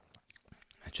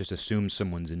just assume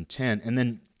someone's intent. And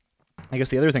then I guess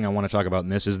the other thing I want to talk about in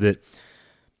this is that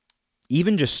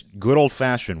even just good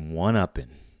old-fashioned one-upping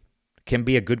can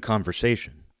be a good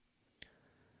conversation.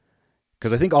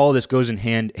 Because I think all of this goes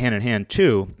hand in hand,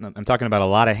 too. I'm talking about a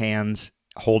lot of hands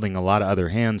holding a lot of other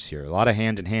hands here. A lot of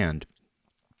hand in hand.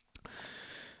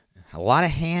 A lot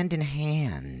of hand in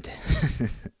hand.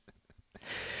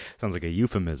 Sounds like a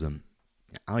euphemism.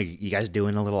 Oh, you guys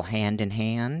doing a little hand in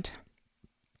hand?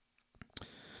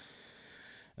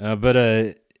 What was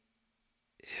I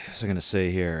going to say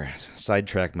here?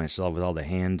 Sidetrack myself with all the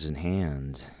hands in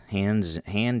hand.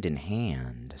 Hand in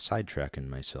hand. Sidetracking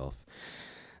myself.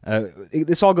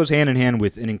 This all goes hand in hand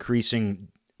with an increasing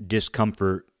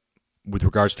discomfort with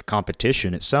regards to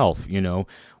competition itself,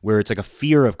 where it's like a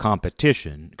fear of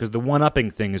competition. Because the one-upping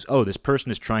thing is, this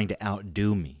person is trying to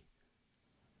outdo me.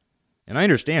 And I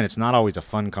understand it's not always a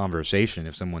fun conversation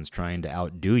if someone's trying to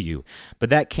outdo you, but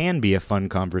that can be a fun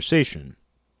conversation.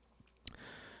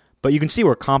 But you can see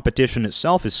where competition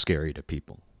itself is scary to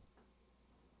people.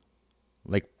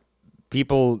 Like,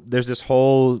 there's this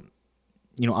whole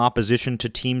opposition to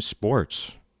team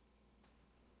sports,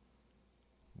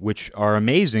 which are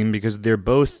amazing because they're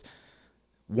both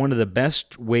one of the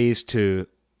best ways to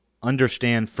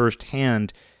understand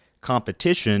firsthand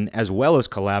competition as well as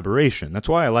collaboration. That's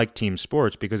why I like team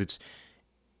sports, because it's,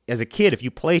 as a kid, if you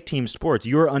play team sports,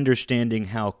 you're understanding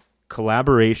how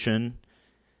collaboration,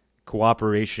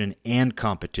 cooperation, and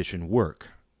competition work.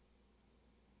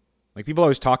 Like, people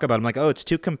always talk about it. I'm like, it's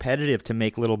too competitive to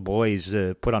make little boys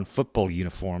put on football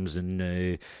uniforms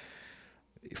and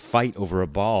fight over a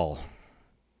ball.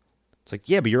 It's like,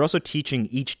 yeah, but you're also teaching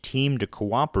each team to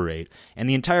cooperate, and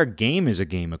the entire game is a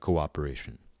game of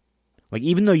cooperation. Like,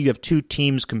 even though you have two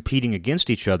teams competing against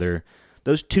each other,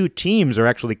 those two teams are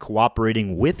actually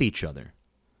cooperating with each other.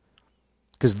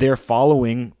 because they're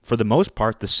following, for the most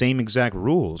part, the same exact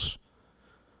rules.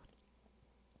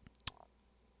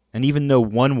 And even though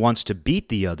one wants to beat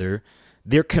the other,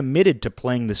 they're committed to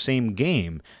playing the same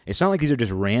game. It's not like these are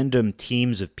just random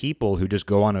teams of people who just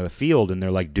go onto a field and they're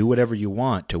like, do whatever you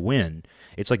want to win.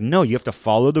 It's like, no, you have to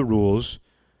follow the rules,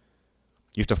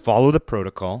 you have to follow the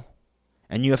protocol,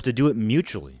 and you have to do it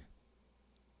mutually.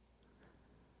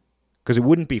 Because it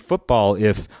wouldn't be football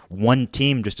if one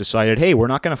team just decided, hey, we're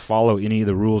not going to follow any of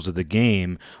the rules of the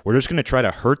game. We're just going to try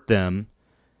to hurt them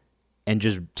and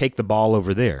just take the ball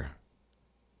over there.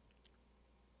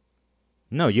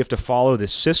 No, you have to follow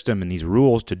this system and these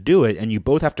rules to do it, and you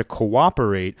both have to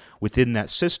cooperate within that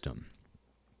system.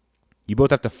 You both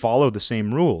have to follow the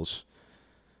same rules.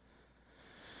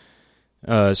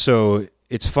 So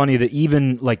it's funny that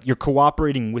even like you're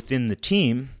cooperating within the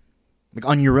team, like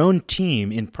on your own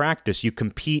team in practice, you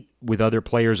compete with other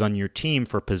players on your team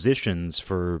for positions,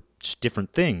 for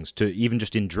different things, to even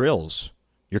just in drills.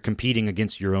 You're competing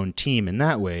against your own team in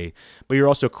that way, but you're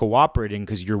also cooperating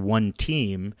because you're one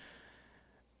team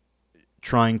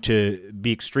trying to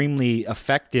be extremely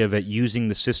effective at using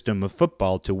the system of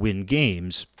football to win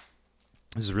games.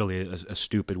 This is really a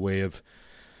stupid way of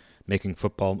making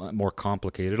football more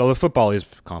complicated, although football is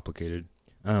complicated.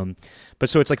 But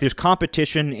so it's like there's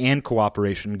competition and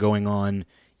cooperation going on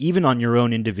even on your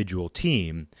own individual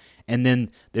team, and then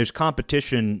there's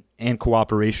competition and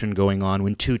cooperation going on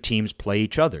when two teams play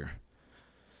each other.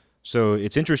 So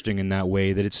it's interesting in that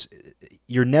way that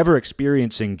you're never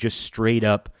experiencing just straight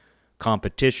up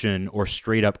competition or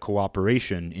straight up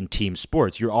cooperation in team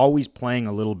sports. You're always playing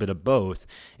a little bit of both,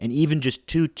 and even just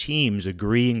two teams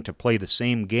agreeing to play the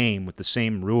same game with the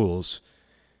same rules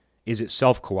is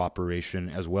itself cooperation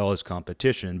as well as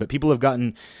competition. But people have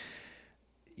gotten,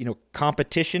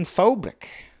 competition phobic.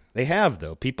 They have,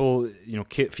 though. People,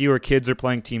 fewer kids are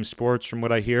playing team sports from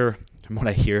what I hear.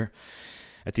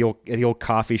 At the old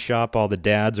coffee shop, all the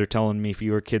dads are telling me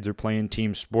fewer kids are playing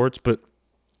team sports, but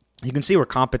you can see where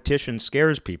competition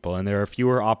scares people, and there are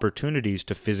fewer opportunities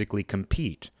to physically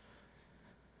compete.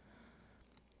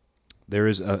 There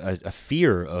is a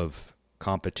fear of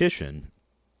competition,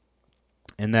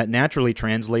 and that naturally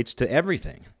translates to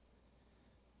everything,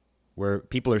 where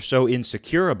people are so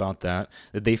insecure about that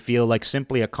they feel like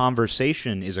simply a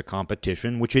conversation is a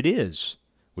competition, which it is.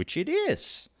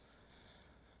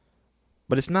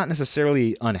 But it's not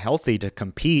necessarily unhealthy to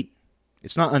compete.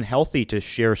 It's not unhealthy to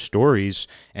share stories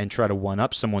and try to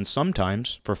one-up someone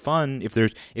sometimes for fun.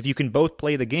 If you can both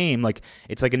play the game, like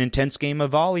it's like an intense game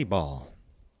of volleyball.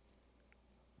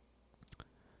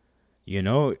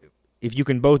 If you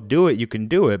can both do it, you can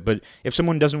do it. But if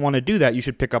someone doesn't want to do that, you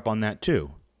should pick up on that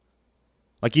too.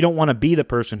 Like you don't want to be the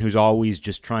person who's always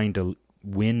just trying to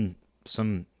win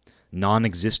some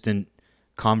non-existent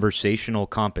conversational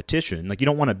competition. Like you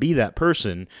don't want to be that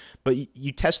person, but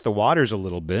you test the waters a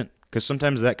little bit. Because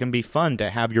sometimes that can be fun to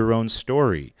have your own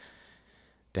story,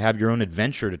 to have your own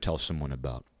adventure to tell someone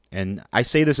about. And I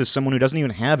say this as someone who doesn't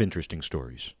even have interesting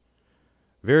stories.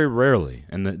 Very rarely.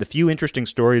 And the few interesting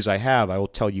stories I have, I will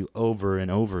tell you over and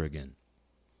over again.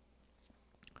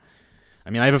 I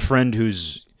mean, I have a friend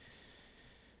who's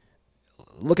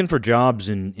looking for jobs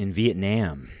in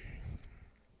Vietnam.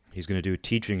 He's going to do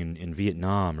teaching in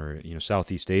Vietnam or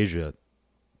Southeast Asia.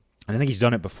 And I think he's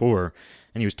done it before.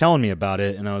 And he was telling me about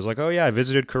it, and I was like, oh, yeah, I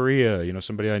visited Korea.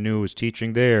 Somebody I knew was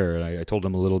teaching there, and I told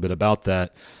him a little bit about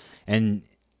that. And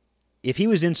if he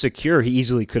was insecure, he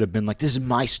easily could have been like, this is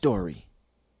my story.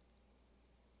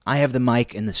 I have the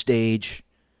mic and the stage.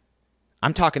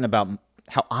 I'm talking about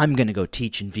how I'm going to go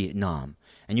teach in Vietnam,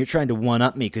 and you're trying to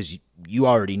one-up me because you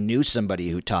already knew somebody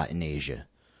who taught in Asia.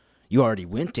 You already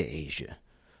went to Asia.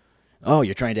 Oh,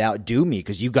 you're trying to outdo me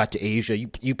because you got to Asia.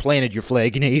 You planted your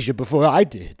flag in Asia before I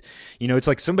did. It's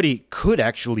like somebody could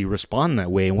actually respond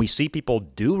that way, and we see people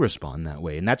do respond that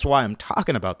way. And that's why I'm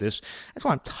talking about this.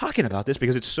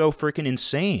 Because it's so freaking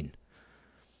insane.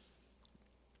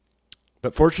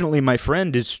 But fortunately, my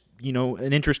friend is,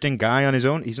 an interesting guy on his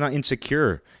own. He's not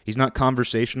insecure. He's not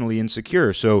conversationally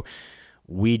insecure. So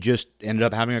we just ended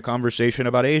up having a conversation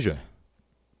about Asia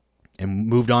and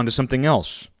moved on to something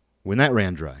else when that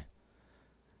ran dry.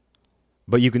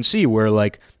 But you can see where,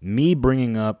 like, me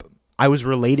bringing up, I was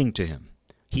relating to him.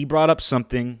 He brought up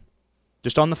something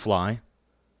just on the fly.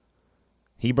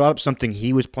 He brought up something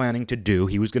he was planning to do.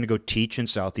 He was going to go teach in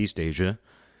Southeast Asia.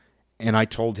 And I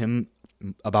told him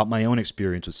about my own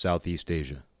experience with Southeast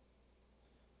Asia.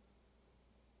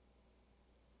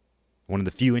 One of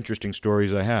the few interesting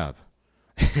stories I have.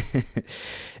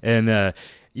 And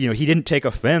he didn't take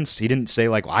offense. He didn't say,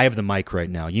 like, I have the mic right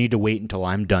now. You need to wait until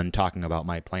I'm done talking about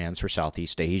my plans for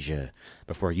Southeast Asia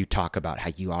before you talk about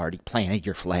how you already planted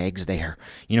your flags there.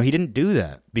 He didn't do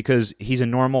that because he's a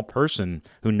normal person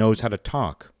who knows how to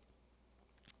talk.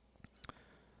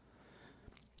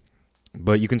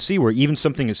 But you can see where even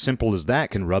something as simple as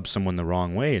that can rub someone the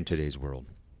wrong way in today's world.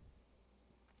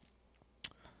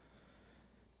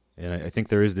 And I think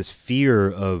there's this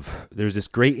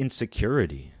great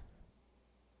insecurity.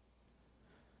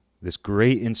 This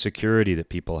great insecurity that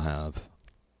people have.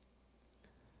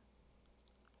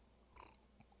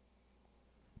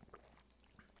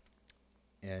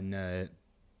 And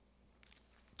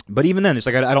but even then, it's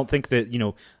like I don't think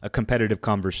that, a competitive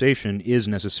conversation is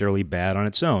necessarily bad on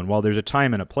its own. While there's a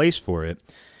time and a place for it.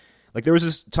 Like there was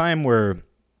this time where,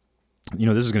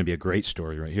 this is going to be a great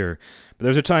story right here. But there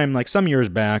was a time, like some years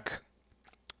back,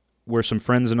 where some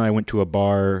friends and I went to a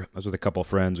bar. I was with a couple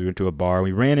friends. We went to a bar.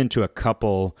 We ran into a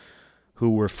couple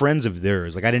who were friends of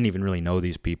theirs. Like I didn't even really know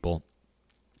these people.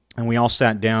 And we all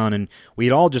sat down, and we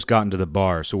had all just gotten to the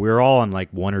bar. So we were all on like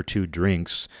 1 or 2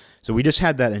 drinks. So we just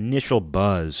had that initial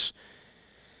buzz.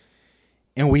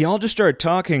 And we all just started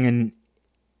talking, and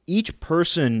each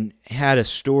person had a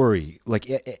story. Like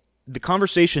the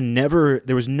conversation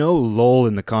there was no lull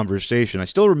in the conversation. I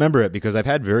still remember it because I've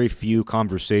had very few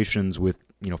conversations with,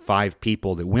 5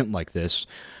 people that went like this,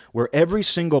 where every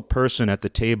single person at the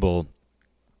table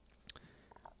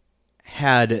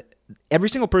every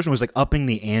single person was like upping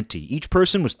the ante. Each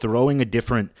person was throwing a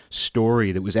different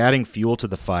story that was adding fuel to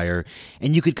the fire.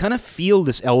 And you could kind of feel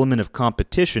this element of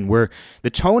competition where the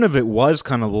tone of it was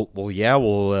kind of,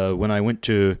 when I went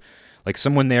to, like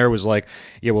someone there was like,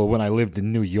 when I lived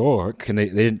in New York, and they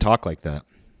didn't talk like that.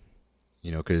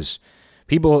 Because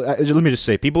people, let me just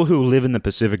say, people who live in the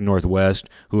Pacific Northwest,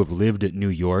 who have lived at New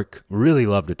York, really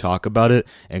love to talk about it.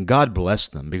 And God bless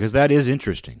them, because that is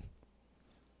interesting.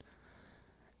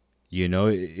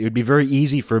 It would be very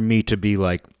easy for me to be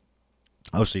like,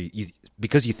 oh, so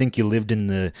because you think you lived in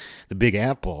the Big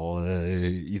Apple,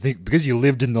 you think because you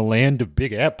lived in the land of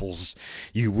Big Apples,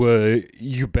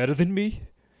 you better than me?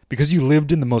 Because you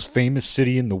lived in the most famous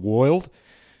city in the world?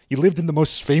 You lived in the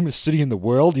most famous city in the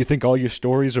world? You think all your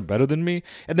stories are better than me?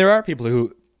 And there are people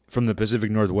who, from the Pacific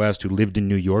Northwest, who lived in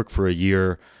New York for a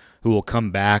year, who will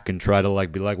come back and try to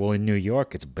be like, well, in New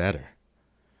York, it's better.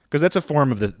 Because that's a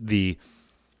form of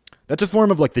That's a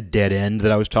form of like the dead end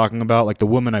that I was talking about. Like the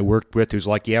woman I worked with who's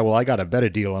like, I got a better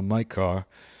deal on my car.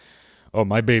 Oh,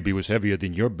 my baby was heavier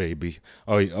than your baby.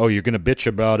 Oh, you're going to bitch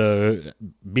about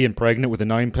being pregnant with a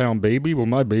 9-pound baby? Well,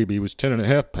 my baby was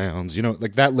 10.5 pounds.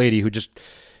 Like that lady who just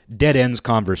dead ends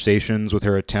conversations with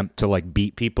her attempt to like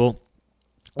beat people.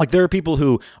 Like there are people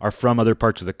who are from other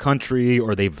parts of the country,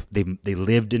 or they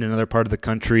lived in another part of the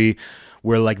country,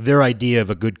 where like their idea of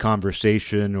a good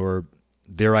conversation or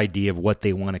their idea of what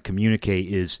they want to communicate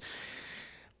is,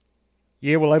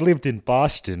 I lived in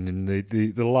Boston, and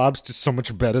the Lobster's so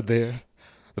much better there.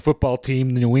 The football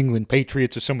team, the New England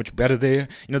Patriots, are so much better there.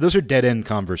 Those are dead-end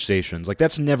conversations. Like,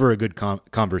 that's never a good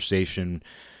conversation.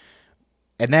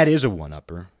 And that is a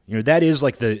one-upper. That is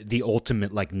like the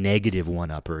ultimate like negative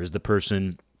one-upper, is the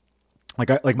person,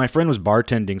 like my friend was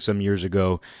bartending some years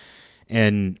ago,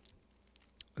 and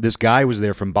this guy was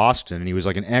there from Boston, and he was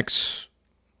like an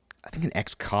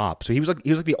ex-cop. So he was like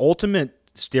the ultimate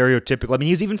stereotypical. I mean,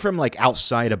 he was even from like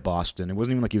outside of Boston. It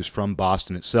wasn't even like he was from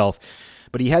Boston itself,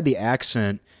 but he had the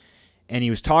accent, and he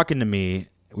was talking to me.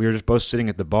 We were just both sitting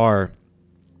at the bar,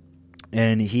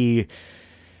 and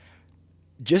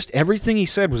everything he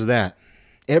said was that.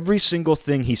 Every single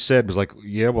thing he said was like,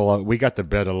 we got the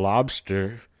better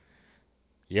lobster.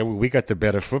 Yeah, we got the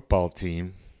better football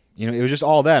team. It was just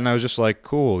all that, and I was just like,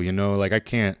 cool, like I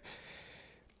can't.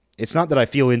 It's not that I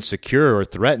feel insecure or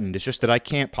threatened. It's just that I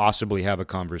can't possibly have a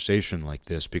conversation like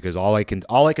this, because all I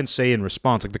can say in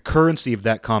response, like the currency of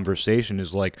that conversation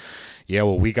is like,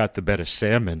 we got the better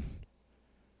salmon.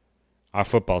 Our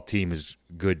football team is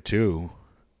good too.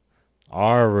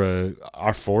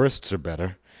 Our forests are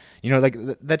better. Like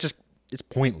that just, it's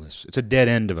pointless. It's a dead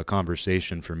end of a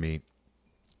conversation for me.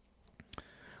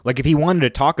 Like if he wanted to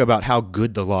talk about how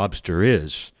good the lobster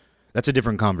is, that's a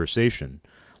different conversation.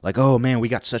 Like, oh man, we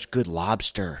got such good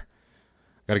lobster.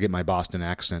 Got to get my Boston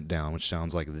accent down, which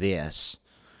sounds like this.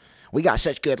 We got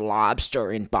such good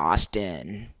lobster in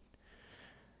Boston.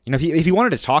 If you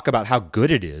wanted to talk about how good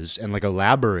it is and like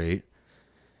elaborate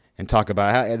and talk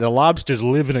about how the lobsters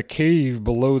live in a cave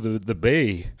below the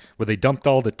bay where they dumped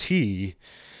all the tea,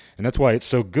 And that's why it's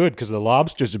so good, because the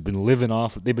lobsters have been living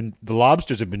off. The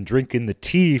lobsters have been drinking the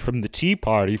tea from the Tea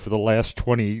Party for the last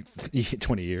 20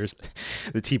 years.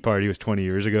 The Tea Party was 20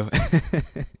 years ago.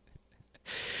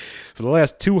 For the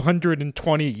last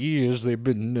 220 years, they've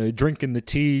been drinking the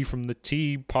tea from the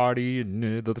Tea Party,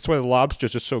 and that's why the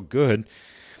lobsters are so good.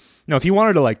 Now, if he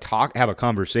wanted to have a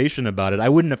conversation about it, I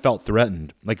wouldn't have felt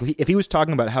threatened. Like if he was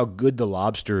talking about how good the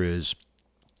lobster is,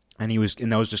 and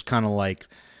that was just kind of like,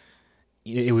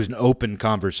 it was an open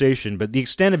conversation, but the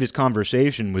extent of his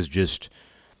conversation was just,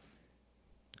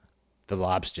 the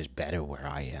lobster's better where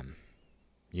I am.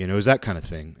 It was that kind of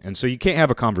thing. And so you can't have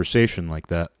a conversation like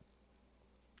that.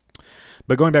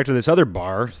 But going back to this other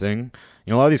bar thing,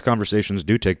 a lot of these conversations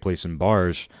do take place in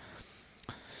bars.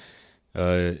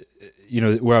 Where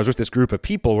I was with this group of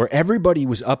people where everybody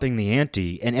was upping the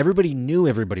ante, and everybody knew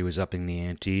everybody was upping the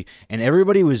ante, and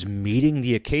everybody was meeting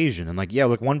the occasion.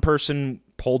 And one person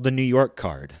pulled the New York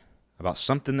card about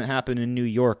something that happened in New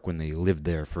York when they lived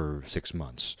there for 6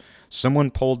 months.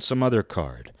 Someone pulled some other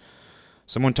card.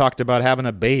 Someone talked about having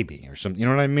a baby or something. You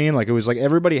know what I mean? It was like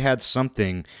everybody had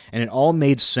something, and it all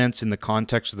made sense in the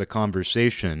context of the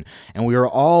conversation. And we were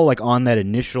all on that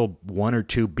initial 1 or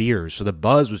 2 beers. So the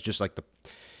buzz was just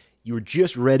you were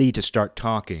just ready to start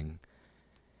talking.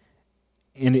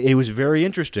 And it was very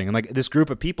interesting. And this group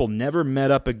of people never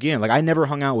met up again. I never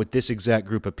hung out with this exact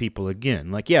group of people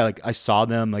again. I saw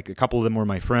them. A couple of them were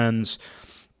my friends.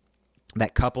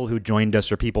 That couple who joined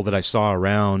us are people that I saw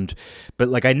around.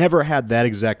 But I never had that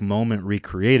exact moment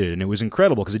recreated. And it was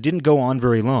incredible because it didn't go on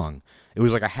very long. It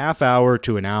was a half hour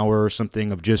to an hour or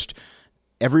something of just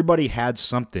everybody had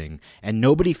something. And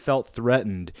nobody felt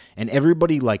threatened. And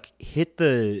everybody hit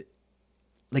the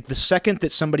second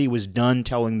that somebody was done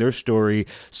telling their story,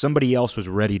 somebody else was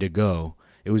ready to go.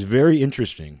 It was very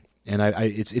interesting. And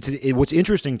what's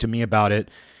interesting to me about it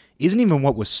isn't even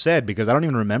what was said, because I don't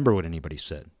even remember what anybody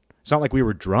said. It's not like we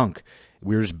were drunk.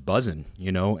 We were just buzzing,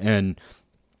 and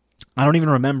I don't even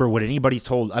remember what anybody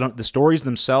told. The stories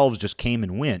themselves just came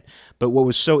and went. But what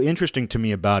was so interesting to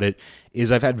me about it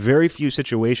is I've had very few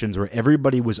situations where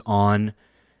everybody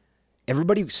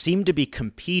seemed to be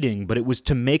competing, but it was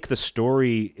to make the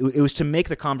story, it was to make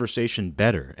the conversation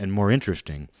better and more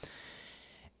interesting.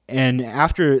 And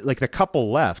after, the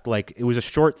couple left, it was a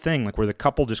short thing, where the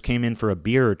couple just came in for a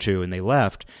beer or two and they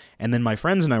left. And then my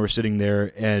friends and I were sitting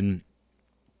there, and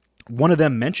one of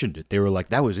them mentioned it. They were like,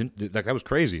 that was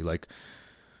crazy.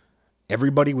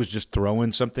 Everybody was just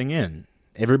throwing something in.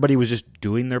 Everybody was just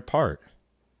doing their part.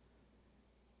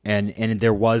 And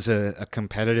there was a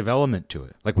competitive element to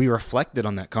it. We reflected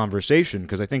on that conversation,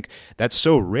 because I think that's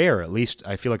so rare, at least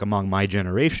I feel among my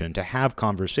generation, to have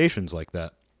conversations like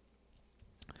that.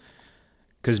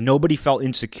 Because nobody felt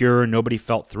insecure, nobody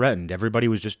felt threatened. Everybody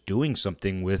was just doing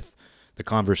something with the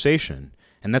conversation.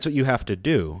 And that's what you have to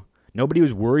do. Nobody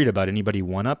was worried about anybody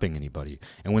one-upping anybody.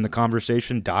 And when the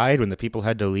conversation died, when the people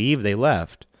had to leave, they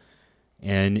left.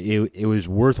 And it was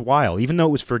worthwhile, even though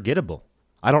it was forgettable.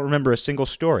 I don't remember a single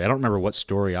story. I don't remember what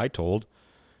story I told.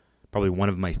 Probably one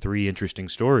of my 3 interesting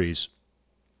stories.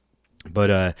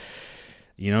 But,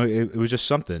 it was just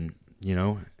something,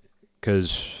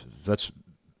 because that's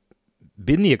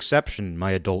been the exception in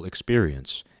my adult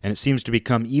experience. And it seems to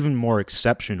become even more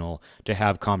exceptional to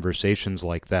have conversations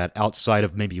like that outside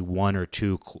of maybe 1 or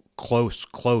 2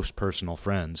 close personal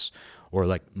friends,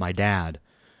 or my dad.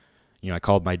 I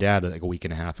called my dad a week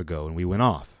and a half ago, and we went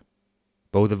off.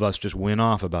 Both of us just went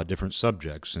off about different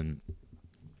subjects, and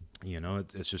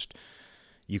it's just,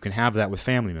 you can have that with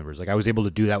family members. I was able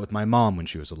to do that with my mom when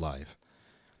she was alive.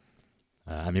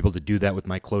 I'm able to do that with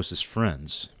my closest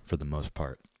friends for the most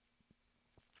part.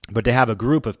 But to have a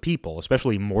group of people,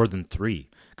 especially more than 3,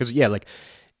 because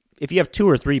if you have 2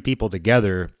 or 3 people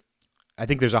together, I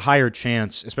think there's a higher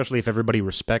chance, especially if everybody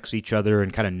respects each other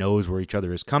and kind of knows where each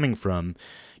other is coming from,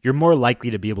 you're more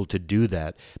likely to be able to do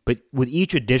that. But with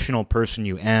each additional person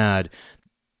you add,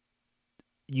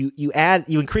 you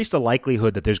increase the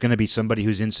likelihood that there's going to be somebody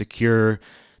who's insecure.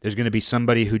 There's going to be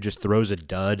somebody who just throws a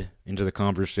dud into the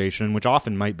conversation, which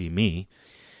often might be me.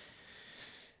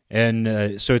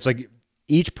 And so it's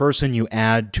each person you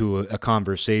add to a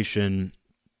conversation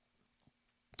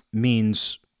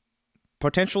means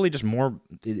potentially just more,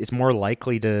 it's more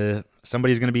likely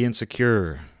somebody's going to be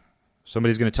insecure.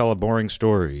 Somebody's going to tell a boring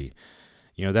story,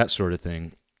 that sort of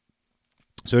thing.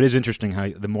 So it is interesting how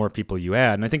the more people you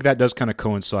add, and I think that does kind of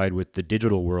coincide with the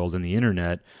digital world and the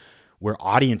internet, where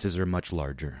audiences are much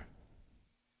larger.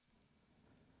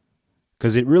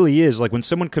 Because it really is, when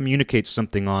someone communicates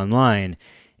something online,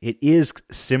 it is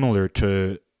similar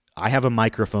to, I have a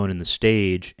microphone in the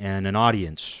stage and an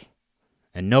audience.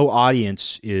 And no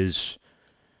audience is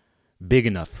big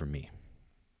enough for me.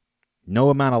 No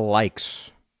amount of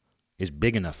likes is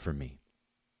big enough for me.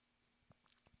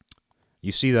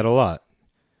 You see that a lot.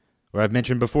 Or I've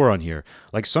mentioned before on here.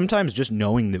 Like sometimes just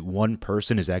knowing that one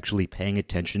person is actually paying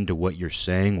attention to what you're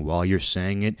saying while you're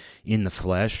saying it in the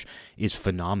flesh is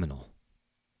phenomenal.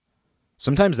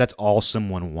 Sometimes that's all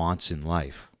someone wants in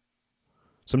life.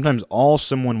 Sometimes all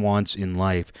someone wants in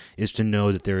life is to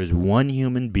know that there is one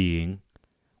human being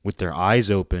with their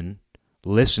eyes open,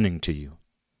 listening to you.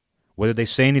 Whether they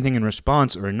say anything in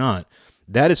response or not,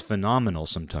 that is phenomenal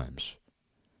sometimes.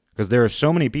 Because there are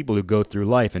so many people who go through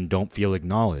life and don't feel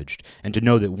acknowledged. And to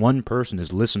know that one person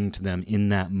is listening to them in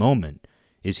that moment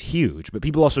is huge. But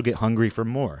people also get hungry for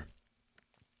more.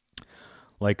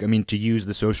 Like, I mean, to use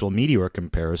the social media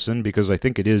comparison, because I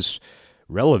think it is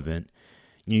relevant,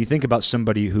 you think about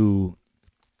somebody who,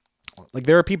 like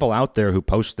there are people out there who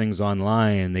post things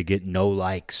online and they get no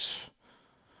likes.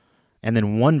 And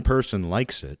then one person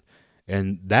likes it.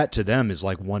 And that to them is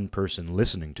like one person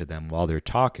listening to them while they're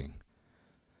talking.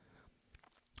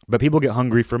 But people get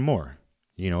hungry for more.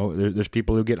 You know, there's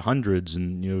people who get hundreds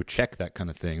and, you know, check that kind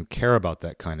of thing, who care about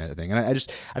that kind of thing. And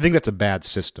I think that's a bad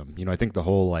system. You know, I think the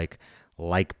whole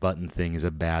like button thing is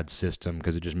a bad system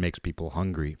because it just makes people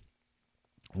hungry.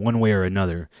 One way or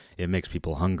another, it makes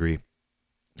people hungry.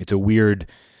 It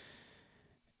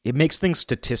makes things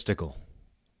statistical.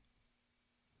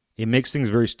 It makes things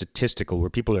very statistical where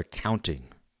people are counting.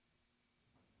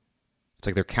 It's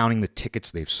like they're counting the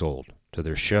tickets they've sold to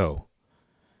their show.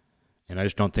 And I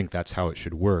just don't think that's how it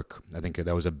should work. I think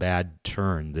that was a bad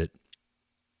turn that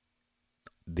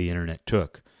the internet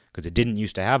took because it didn't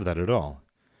used to have that at all.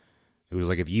 It was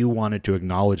like if you wanted to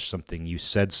acknowledge something, you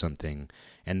said something.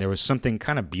 And there was something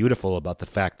kind of beautiful about the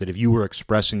fact that if you were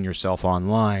expressing yourself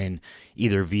online,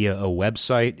 either via a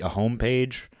website, a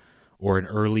homepage, or an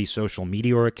early social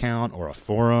media account, or a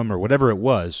forum, or whatever it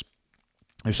was,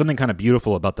 there's something kind of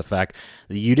beautiful about the fact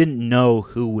that you didn't know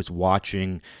who was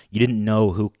watching. You didn't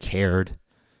know who cared.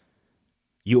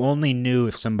 You only knew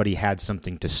if somebody had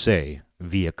something to say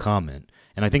via comment.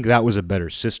 And I think that was a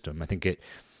better system. I think it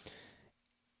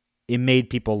made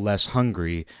people less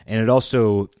hungry, and it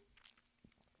also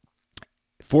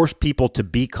forced people to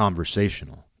be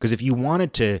conversational. Because if you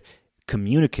wanted to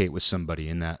communicate with somebody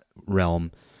in that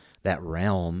realm,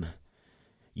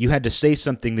 you had to say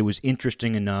something that was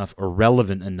interesting enough or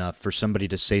relevant enough for somebody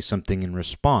to say something in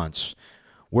response.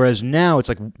 Whereas now it's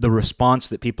like the response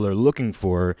that people are looking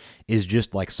for is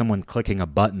just like someone clicking a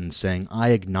button saying,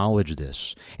 I acknowledge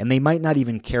this. And they might not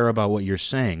even care about what you're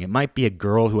saying. It might be a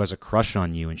girl who has a crush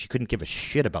on you and she couldn't give a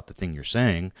shit about the thing you're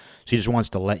saying. She just wants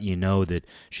to let you know that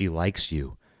she likes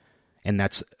you. And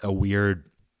that's a weird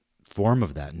form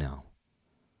of that now.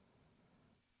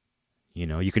 You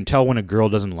know, you can tell when a girl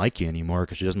doesn't like you anymore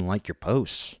because she doesn't like your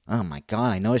posts. Oh my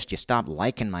God, I noticed you stopped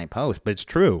liking my post. But it's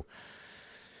true.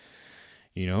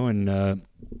 You know, and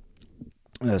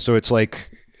so it's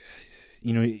like,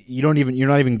 you know, you're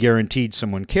not even guaranteed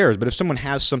someone cares. But if someone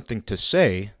has something to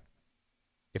say,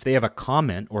 if they have a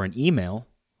comment or an email,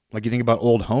 like you think about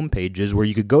old homepages where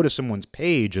you could go to someone's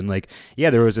page and like, yeah,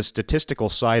 there was a statistical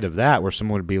side of that where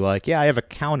someone would be like, yeah, I have a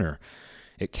counter.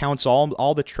 It counts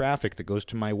all the traffic that goes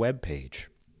to my web page.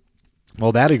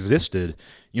 Well, that existed.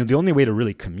 You know, the only way to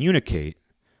really communicate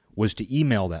was to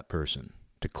email that person,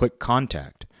 to click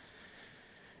contact.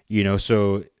 You know,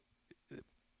 so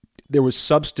there was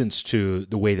substance to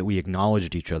the way that we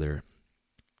acknowledged each other.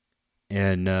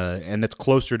 And that's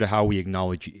closer to how we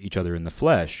acknowledge each other in the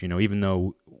flesh. You know, even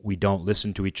though we don't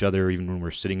listen to each other, even when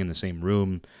we're sitting in the same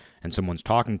room and someone's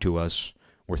talking to us,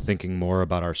 we're thinking more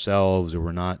about ourselves, or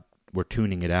we're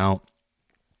tuning it out.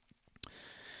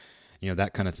 You know,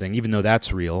 that kind of thing. Even though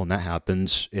that's real and that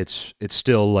happens, it's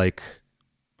still like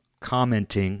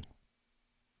commenting,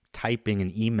 typing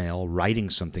an email, writing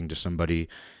something to somebody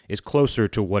is closer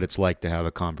to what it's like to have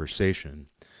a conversation.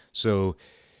 So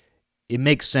it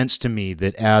makes sense to me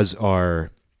that as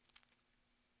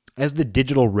the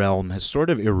digital realm has sort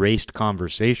of erased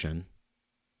conversation,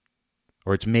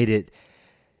 or it's made it,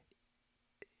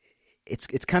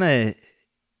 it's kind of,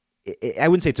 I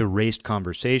wouldn't say it's erased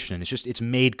conversation. It's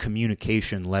made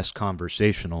communication less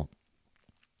conversational.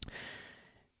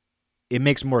 It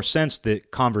makes more sense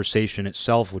that conversation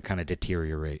itself would kind of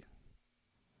deteriorate,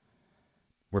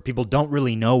 where people don't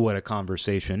really know what a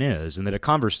conversation is, and that a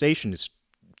conversation is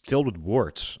filled with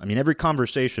warts. I mean, every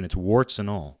conversation, it's warts and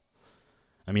all.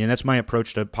 I mean, and that's my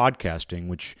approach to podcasting,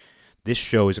 which this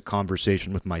show is a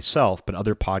conversation with myself, but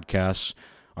other podcasts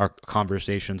are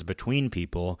conversations between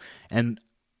people. And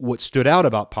what stood out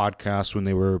about podcasts when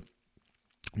they were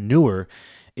newer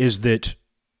is that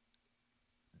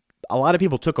a lot of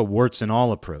people took a warts and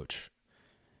all approach.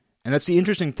 And that's the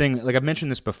interesting thing. Like I've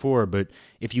mentioned this before, but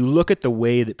if you look at the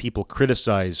way that people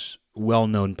criticize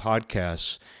well-known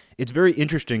podcasts, it's very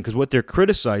interesting because what they're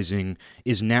criticizing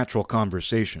is natural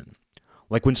conversation.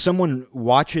 Like when someone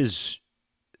watches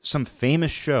some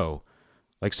famous show,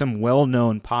 like some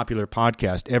well-known popular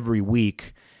podcast every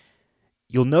week,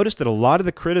 you'll notice that a lot of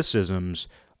the criticisms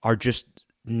are just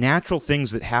natural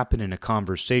things that happen in a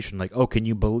conversation. Like, oh, can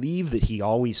you believe that he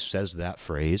always says that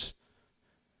phrase?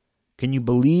 Can you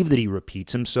believe that he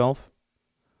repeats himself?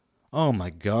 Oh my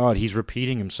God, he's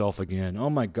repeating himself again. Oh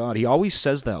my God, he always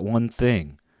says that one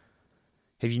thing.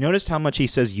 Have you noticed how much he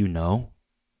says you know?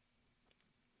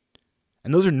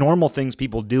 And those are normal things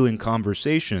people do in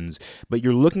conversations, but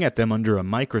you're looking at them under a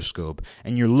microscope,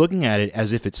 and you're looking at it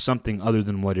as if it's something other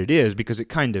than what it is, because it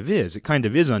kind of is. It kind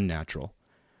of is unnatural.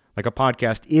 Like a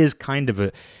podcast is kind of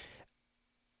an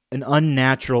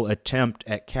unnatural attempt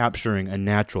at capturing a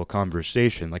natural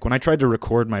conversation. Like when I tried to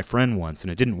record my friend once,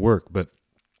 and it didn't work, but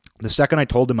the second I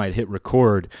told him I'd hit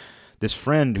record, this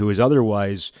friend who is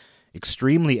otherwise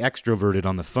extremely extroverted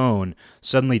on the phone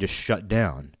suddenly just shut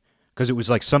down because it was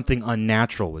like something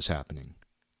unnatural was happening.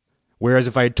 Whereas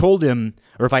if I had told him,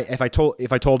 or if I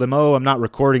told him, oh, I'm not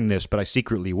recording this, but I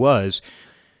secretly was,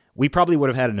 we probably would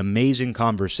have had an amazing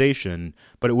conversation,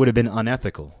 but it would have been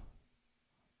unethical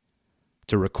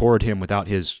to record him without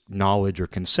his knowledge or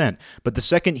consent. But the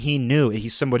second he knew,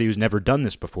 he's somebody who's never done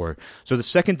this before, so the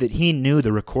second that he knew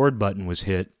the record button was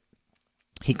hit,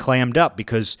 he clammed up,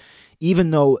 because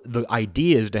even though the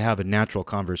idea is to have a natural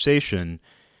conversation,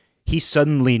 he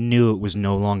suddenly knew it was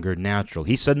no longer natural.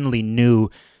 He suddenly knew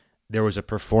there was a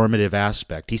performative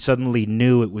aspect. He suddenly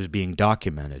knew it was being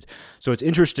documented. So it's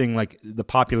interesting, like the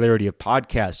popularity of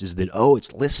podcasts is that, oh,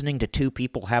 it's listening to two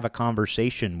people have a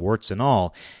conversation, warts and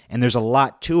all. And there's a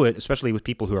lot to it, especially with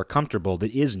people who are comfortable,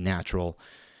 that is natural.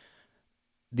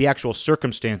 The actual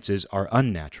circumstances are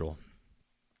unnatural.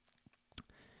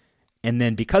 And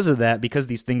then because of that, because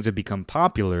these things have become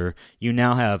popular, you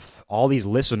now have all these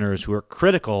listeners who are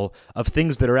critical of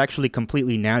things that are actually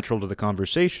completely natural to the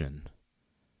conversation.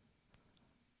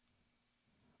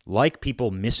 Like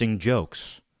people missing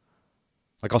jokes.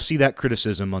 Like I'll see that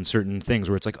criticism on certain things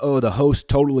where it's like, oh, the host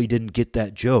totally didn't get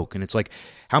that joke. And it's like,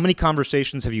 how many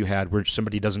conversations have you had where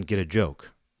somebody doesn't get a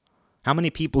joke? How many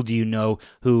people do you know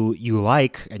who you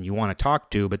like and you want to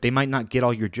talk to, but they might not get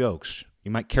all your jokes?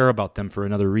 You might care about them for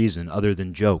another reason other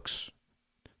than jokes.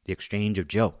 The exchange of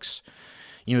jokes.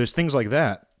 You know, there's things like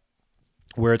that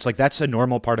where it's like that's a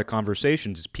normal part of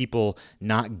conversations, is people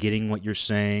not getting what you're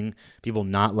saying, people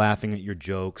not laughing at your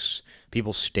jokes,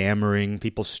 people stammering,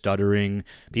 people stuttering,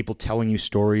 people telling you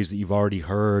stories that you've already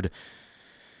heard,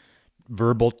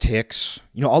 verbal tics.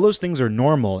 You know, all those things are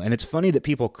normal, and it's funny that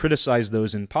people criticize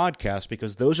those in podcasts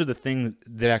because those are the thing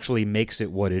that actually makes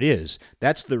it what it is.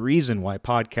 That's the reason why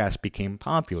podcasts became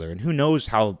popular, and who knows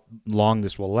how long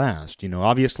this will last. You know,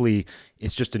 obviously,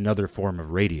 it's just another form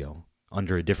of radio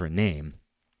under a different name.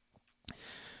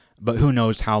 But who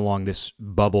knows how long this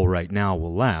bubble right now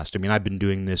will last. I mean, I've been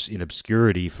doing this in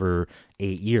obscurity for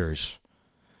 8 years,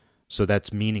 so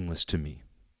that's meaningless to me.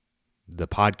 The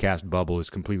podcast bubble is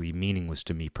completely meaningless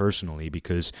to me personally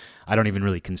because I don't even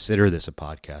really consider this a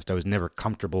podcast. I was never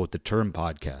comfortable with the term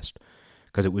podcast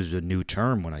because it was a new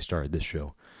term when I started this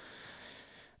show.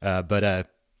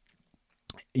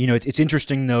 You know, it's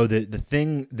interesting, though, that the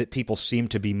thing that people seem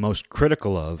to be most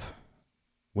critical of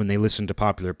when they listen to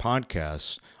popular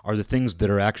podcasts are the things that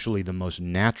are actually the most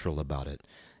natural about it.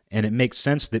 And it makes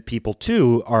sense that people,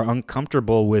 too, are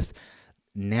uncomfortable with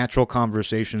natural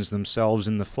conversations themselves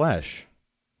in the flesh.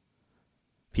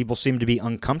 People seem to be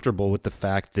uncomfortable with the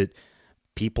fact that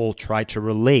people try to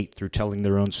relate through telling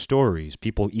their own stories.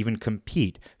 People even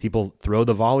compete. People throw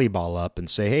the volleyball up and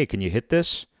say, hey, can you hit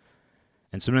this?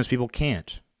 And sometimes people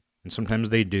can't. And sometimes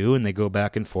they do, and they go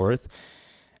back and forth.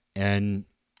 And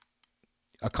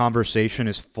a conversation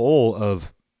is full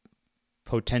of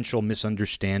potential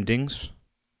misunderstandings.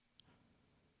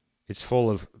 It's full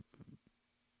of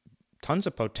tons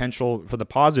of potential for the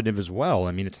positive as well.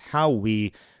 I mean, it's how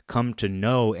we come to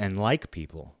know and like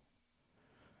people.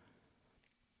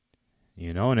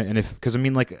 You know, and if, because I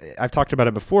mean, like, I've talked about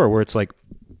it before, where it's like,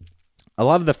 a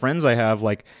lot of the friends I have,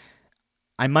 like,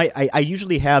 I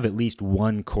usually have at least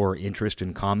one core interest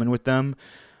in common with them,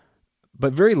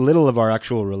 but very little of our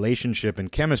actual relationship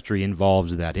and chemistry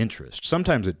involves that interest.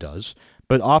 Sometimes it does,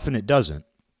 but often it doesn't.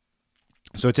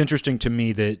 So it's interesting to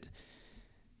me that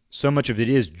so much of it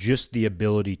is just the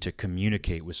ability to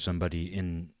communicate with somebody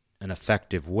in an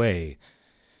effective way.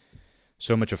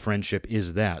 So much of friendship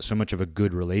is that. So much of a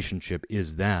good relationship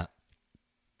is that.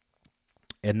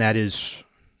 And that is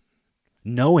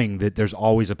knowing that there's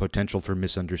always a potential for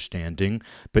misunderstanding,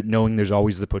 but knowing there's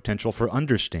always the potential for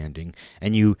understanding.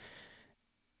 And you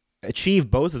achieve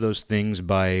both of those things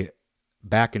by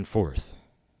back and forth.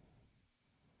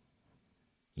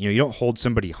 You don't hold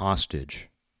somebody hostage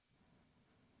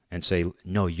and say,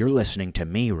 no, you're listening to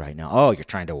me right now. Oh, you're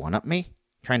trying to one-up me?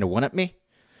 Trying to one-up me?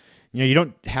 You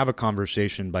don't have a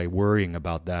conversation by worrying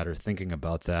about that or thinking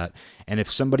about that. And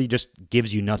if somebody just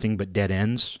gives you nothing but dead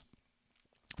ends,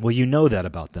 well, you know that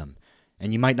about them.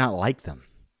 And you might not like them.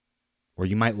 Or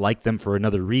you might like them for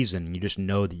another reason, and you just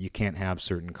know that you can't have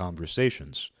certain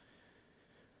conversations.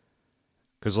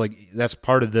 Because that's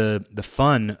part of the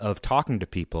fun of talking to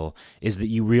people, is that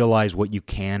you realize what you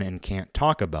can and can't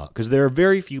talk about. Because there are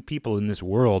very few people in this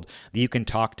world that you can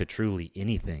talk to truly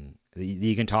anything, that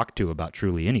you can talk to about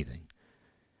truly anything.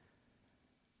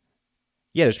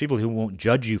 Yeah, there's people who won't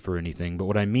judge you for anything, but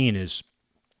what I mean is,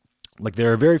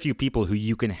 there are very few people who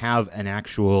you can have an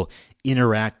actual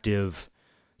interactive,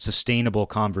 sustainable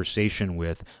conversation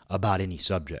with about any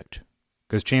subject.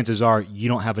 Because chances are you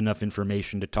don't have enough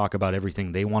information to talk about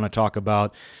everything they want to talk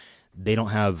about. They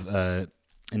don't have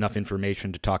enough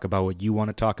information to talk about what you want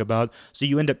to talk about. So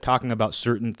you end up talking about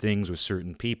certain things with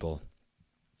certain people.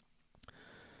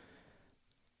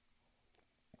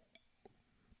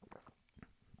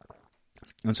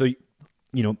 And so,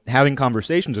 having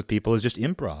conversations with people is just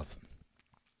improv.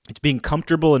 It's being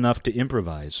comfortable enough to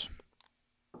improvise.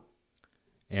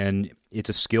 And it's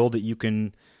a skill that you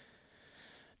can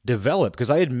develop.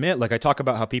 Because I admit, I talk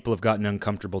about how people have gotten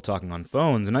uncomfortable talking on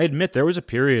phones. And I admit there was a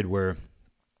period where,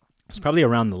 it's probably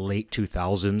around the late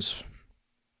 2000s,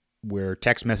 where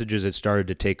text messages had started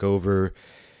to take over.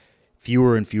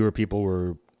 Fewer and fewer people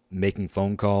were making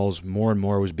phone calls. More and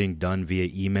more was being done via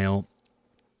email.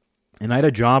 And I had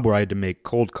a job where I had to make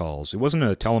cold calls. It wasn't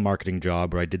a telemarketing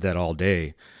job where I did that all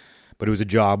day, but it was a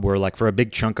job where, for a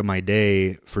big chunk of my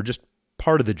day, for just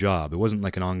part of the job, it wasn't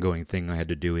an ongoing thing I had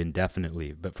to do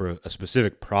indefinitely, but for a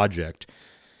specific project,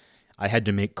 I had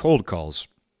to make cold calls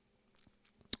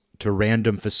to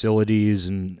random facilities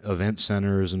and event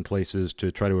centers and places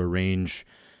to try to arrange,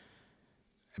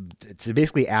 to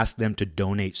basically ask them to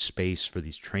donate space for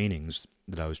these trainings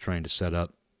that I was trying to set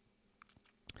up.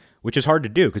 Which is hard to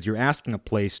do because you're asking a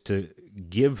place to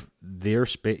give their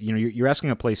space. You're asking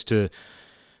a place to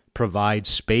provide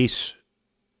space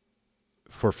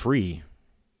for free,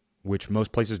 which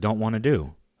most places don't want to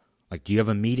do. Do you have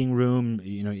a meeting room?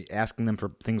 Asking them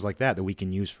for things like that we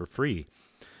can use for free.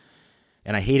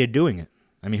 And I hated doing it.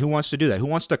 I mean, who wants to do that? Who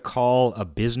wants to call a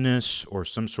business or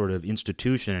some sort of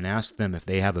institution and ask them if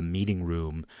they have a meeting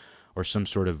room or some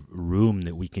sort of room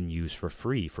that we can use for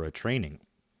free for a training?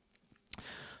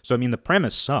 So, the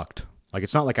premise sucked.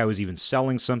 It's not like I was even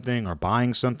selling something or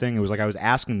buying something. It was I was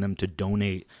asking them to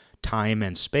donate time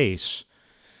and space.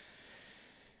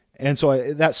 And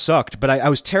so that sucked. But I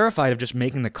was terrified of just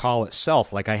making the call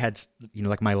itself. I had,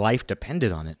 my life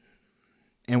depended on it.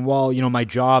 And while, my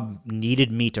job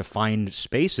needed me to find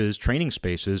spaces, training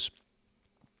spaces,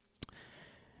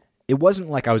 it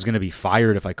wasn't like I was going to be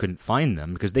fired if I couldn't find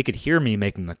them because they could hear me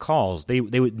making the calls. They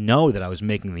would know that I was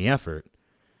making the effort.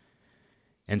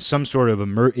 And some sort of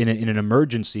in an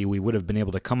emergency, we would have been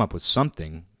able to come up with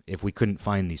something if we couldn't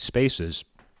find these spaces.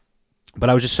 But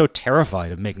I was just so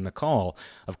terrified of making the call,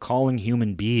 of calling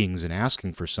human beings and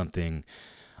asking for something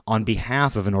on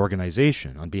behalf of an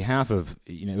organization, on behalf of,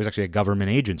 it was actually a government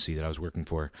agency that I was working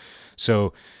for.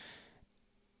 So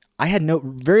I had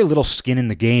very little skin in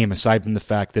the game aside from the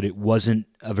fact that it wasn't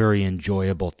a very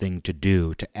enjoyable thing to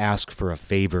do, to ask for a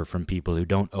favor from people who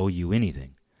don't owe you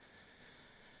anything.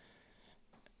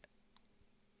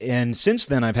 And since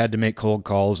then, I've had to make cold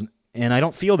calls, and I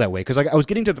don't feel that way because I was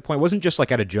getting to the point, it wasn't just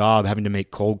at a job having to make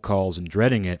cold calls and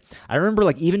dreading it. I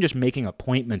remember even just making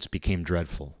appointments became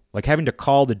dreadful. Having to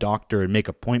call the doctor and make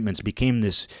appointments became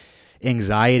this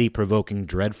anxiety-provoking,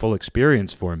 dreadful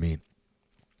experience for me.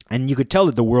 And you could tell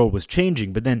that the world was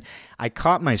changing, but then I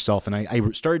caught myself and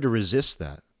I started to resist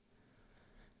that.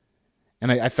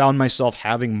 And I found myself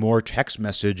having more text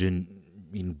message and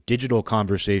digital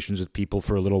conversations with people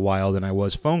for a little while than I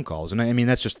was phone calls. And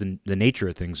that's just the nature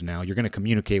of things now. You're going to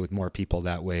communicate with more people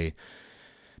that way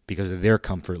because of their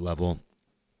comfort level.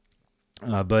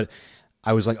 But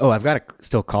I was I've got to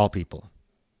still call people.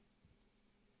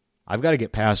 I've got to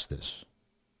get past this.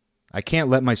 I can't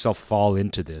let myself fall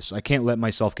into this. I can't let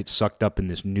myself get sucked up in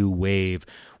this new wave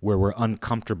where we're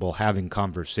uncomfortable having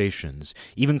conversations,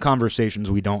 even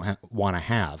conversations we don't want to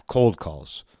have, cold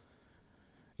calls.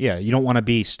 Yeah, you don't want to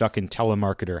be stuck in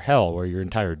telemarketer hell where your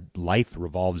entire life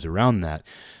revolves around that.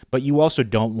 But you also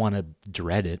don't want to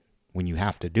dread it when you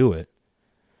have to do it.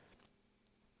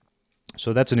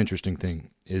 So that's an interesting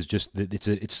thing, is just that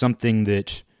it's something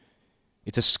that,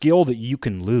 it's a skill that you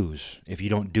can lose if you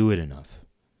don't do it enough.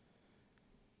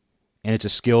 And it's a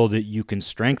skill that you can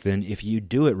strengthen if you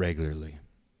do it regularly.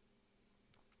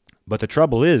 But the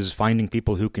trouble is finding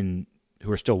people who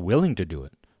are still willing to do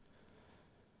it.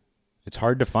 It's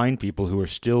hard to find people who are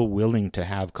still willing to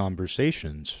have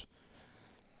conversations.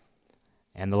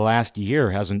 And the last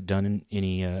year hasn't done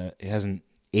any, hasn't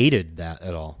aided that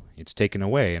at all. It's taken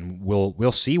away, and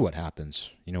we'll see what happens.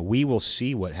 We will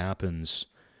see what happens,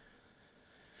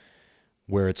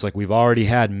 where it's like we've already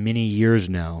had many years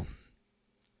now.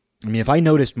 I mean, if I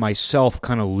noticed myself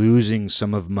kind of losing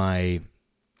some of my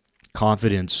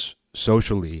confidence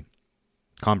socially,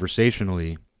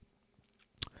 conversationally,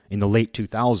 in the late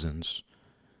 2000s,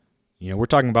 we're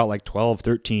talking about like 12,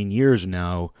 13 years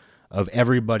now of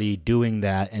everybody doing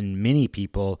that and many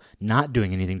people not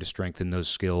doing anything to strengthen those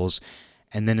skills.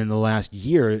 And then in the last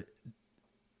year,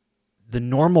 the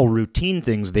normal routine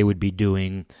things they would be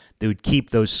doing, they would keep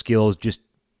those skills just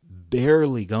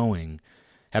barely going,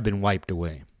 have been wiped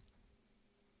away.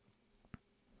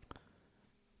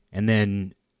 And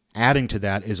then adding to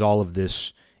that is all of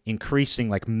this increasing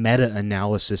like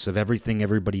meta-analysis of everything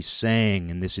everybody's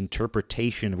saying, and this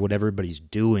interpretation of what everybody's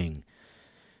doing,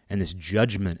 and this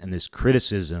judgment and this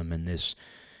criticism and this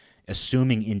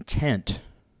assuming intent.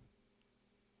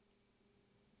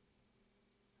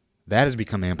 That has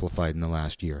become amplified in the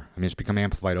last year. I mean, it's become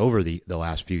amplified over the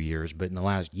last few years, but in the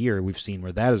last year, we've seen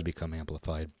where that has become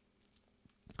amplified.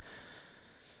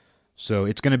 So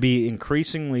it's going to be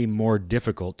increasingly more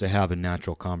difficult to have a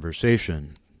natural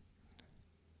conversation.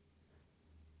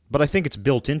 But I think it's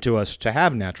built into us to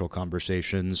have natural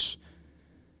conversations.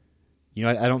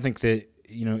 I don't think that,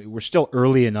 we're still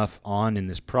early enough on in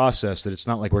this process that it's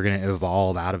not like we're going to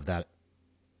evolve out of that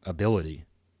ability.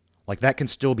 Like, that can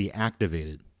still be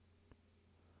activated.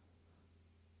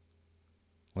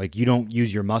 Like, you don't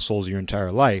use your muscles your entire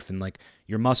life, and like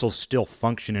your muscles still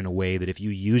function in a way that if you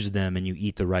use them and you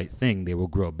eat the right thing, they will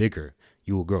grow bigger.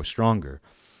 You will grow stronger.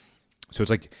 So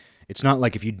it's not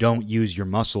like if you don't use your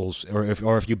muscles, or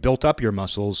if you built up your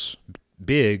muscles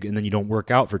big and then you don't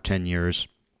work out for 10 years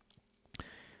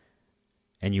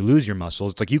and you lose your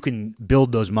muscles, it's like you can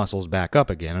build those muscles back up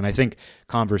again. And I think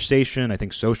conversation, I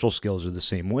think social skills are the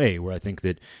same way, where I think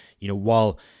that,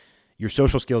 while your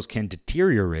social skills can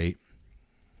deteriorate,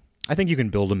 I think you can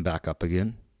build them back up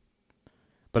again.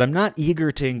 But I'm not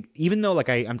eager to, even though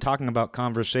I'm talking about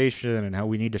conversation and how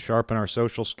we need to sharpen our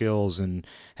social skills and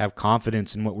have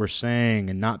confidence in what we're saying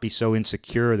and not be so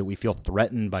insecure that we feel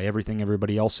threatened by everything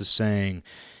everybody else is saying,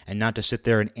 and not to sit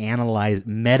there and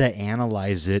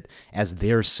meta-analyze it as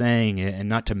they're saying it, and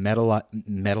not to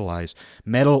meta-analyze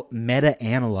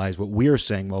what we're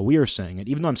saying while we are saying it.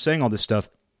 Even though I'm saying all this stuff,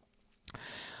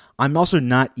 I'm also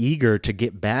not eager to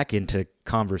get back into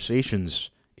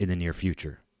conversations in the near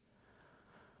future.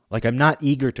 Like, I'm not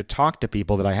eager to talk to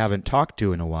people that I haven't talked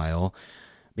to in a while,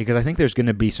 because I think there's going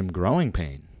to be some growing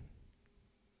pain.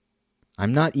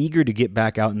 I'm not eager to get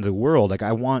back out into the world. Like,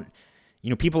 I want,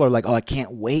 people are like, oh, I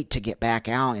can't wait to get back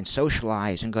out and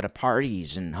socialize and go to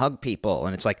parties and hug people.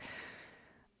 And it's like,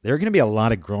 there are going to be a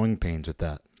lot of growing pains with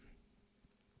that.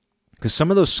 Because some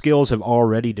of those skills have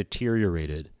already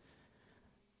deteriorated.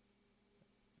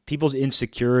 People's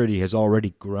insecurity has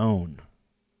already grown.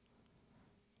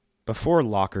 Before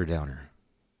Lockerdowner,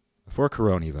 before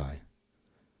Coronavirus.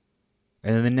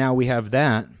 And then now we have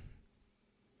that,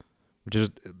 which is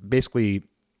basically,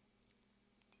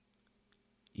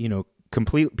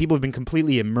 people have been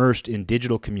completely immersed in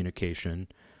digital communication,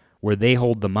 where they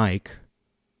hold the mic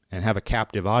and have a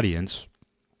captive audience.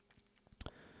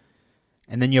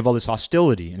 And then you have all this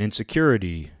hostility and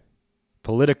insecurity,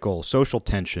 political, social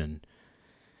tension.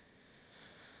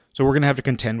 So we're going to have to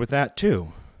contend with that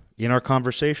too in our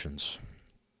conversations.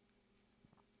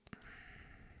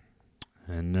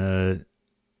 And I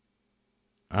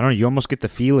don't know, you almost get the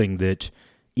feeling that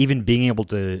even being able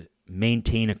to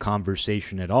maintain a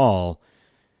conversation at all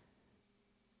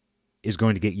is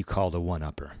going to get you called a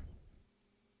one-upper.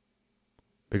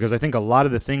 Because I think a lot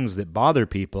of the things that bother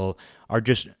people are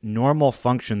just normal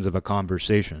functions of a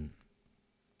conversation.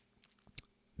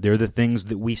 They're the things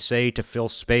that we say to fill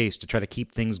space, to try to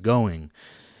keep things going.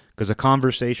 Because a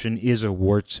conversation is a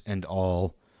warts and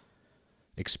all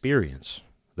experience.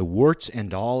 The warts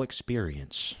and all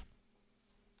experience.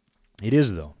 It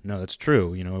is, though. No, that's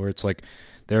true. Where it's like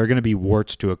there are going to be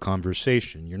warts to a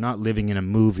conversation. You're not living in a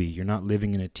movie. You're not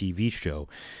living in a TV show.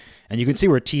 And you can see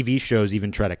where TV shows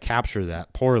even try to capture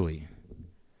that poorly.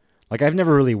 Like, I've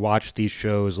never really watched these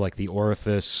shows like The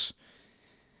Orifice,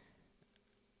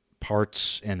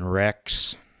 Parks and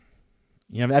Recs,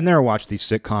 You know, I've never watched these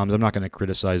sitcoms. I'm not going to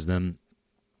criticize them.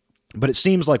 But it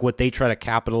seems like what they try to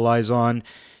capitalize on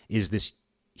is this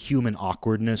human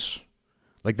awkwardness.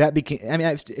 Like that became, I mean,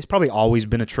 it's probably always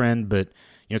been a trend, but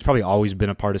you know, it's probably always been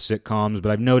a part of sitcoms.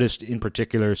 But I've noticed in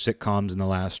particular sitcoms in the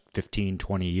last 15,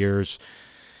 20 years,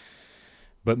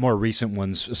 but more recent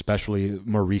ones, especially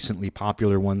more recently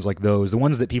popular ones like those, the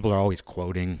ones that people are always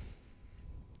quoting,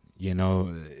 you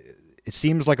know, it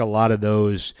seems like a lot of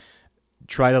those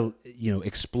try to, you know,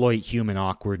 exploit human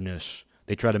awkwardness.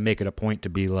 They try to make it a point to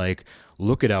be like,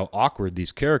 look at how awkward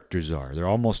these characters are. They're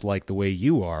almost like the way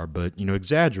you are, but, you know,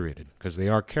 exaggerated because they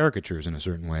are caricatures in a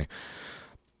certain way.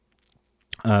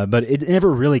 But it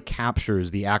never really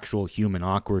captures the actual human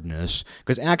awkwardness,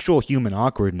 because actual human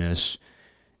awkwardness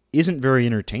isn't very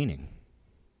entertaining.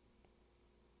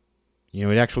 You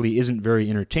know, it actually isn't very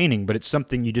entertaining, but it's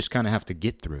something you just kind of have to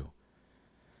get through.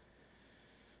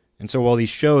 And so while these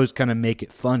shows kind of make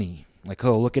it funny, like,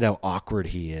 oh, look at how awkward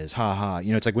he is, ha ha.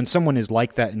 You know, it's like when someone is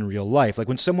like that in real life, like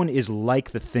when someone is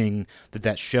like the thing that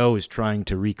that show is trying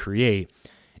to recreate,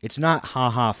 it's not ha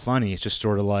ha funny. It's just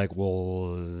sort of like,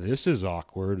 well, this is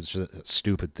awkward. It's just a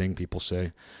stupid thing people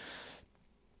say.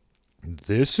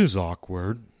 This is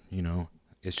awkward, you know.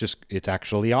 It's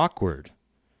actually awkward.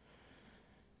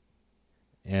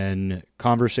 And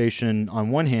conversation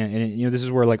on one hand, and you know, this is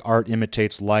where like art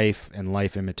imitates life and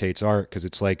life imitates art, because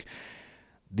it's like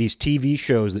these TV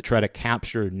shows that try to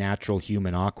capture natural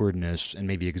human awkwardness and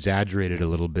maybe exaggerate it a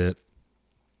little bit,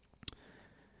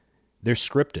 they're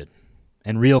scripted.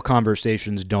 And real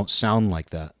conversations don't sound like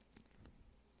that.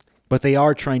 But they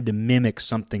are trying to mimic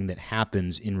something that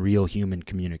happens in real human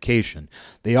communication.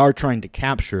 They are trying to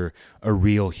capture a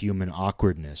real human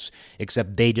awkwardness,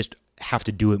 except they just have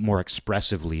to do it more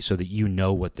expressively so that you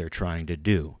know what they're trying to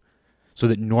do. So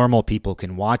that normal people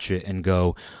can watch it and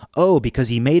go, oh, because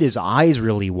he made his eyes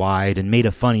really wide and made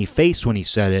a funny face when he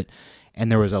said it,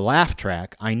 and there was a laugh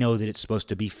track, I know that it's supposed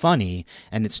to be funny,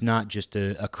 and it's not just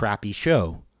a crappy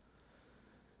show.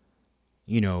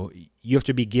 You know, you have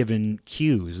to be given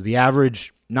cues. The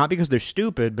average, not because they're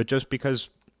stupid, but just because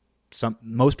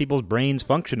most people's brains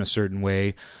function a certain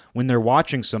way. When they're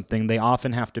watching something, they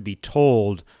often have to be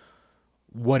told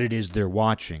what it is they're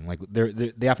watching. Like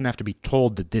they often have to be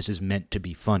told that this is meant to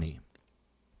be funny.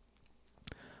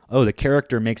 Oh, the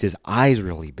character makes his eyes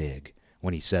really big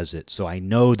when he says it, so I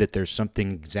know that there's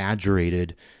something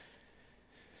exaggerated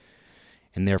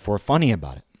and therefore funny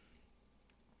about it.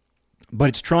 But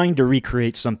it's trying to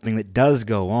recreate something that does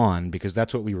go on because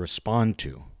that's what we respond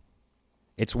to.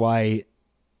 It's why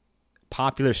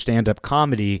popular stand-up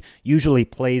comedy usually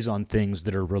plays on things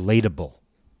that are relatable.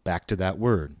 Back to that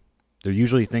word. They're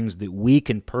usually things that we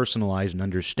can personalize and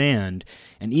understand.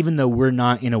 And even though we're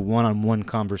not in a one-on-one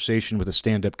conversation with a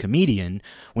stand-up comedian,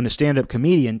 when a stand-up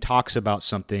comedian talks about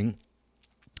something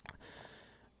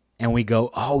and we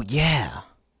go, oh yeah,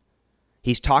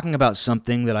 he's talking about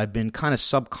something that I've been kind of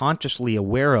subconsciously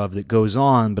aware of that goes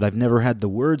on, but I've never had the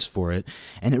words for it.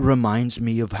 And it reminds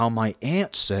me of how my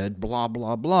aunt said blah,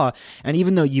 blah, blah. And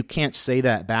even though you can't say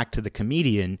that back to the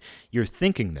comedian, you're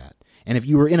thinking that. And if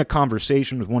you were in a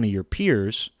conversation with one of your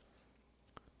peers,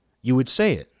 you would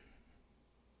say it.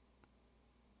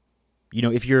 You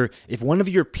know, if one of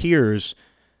your peers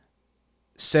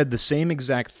said the same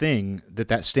exact thing that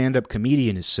that stand-up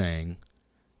comedian is saying,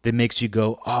 that makes you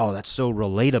go, oh, that's so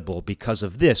relatable because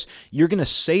of this. You're going to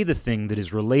say the thing that is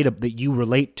relatable, that you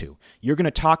relate to. You're going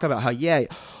to talk about how, yeah,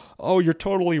 oh, you're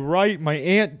totally right. My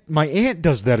aunt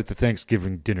does that at the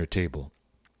Thanksgiving dinner table.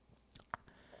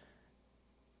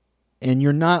 And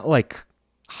you're not like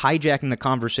hijacking the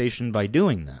conversation by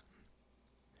doing that.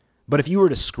 But if you were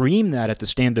to scream that at the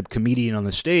stand-up comedian on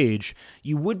the stage,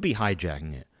 you would be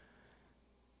hijacking it.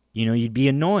 You know, you'd be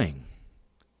annoying.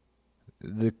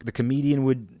 The comedian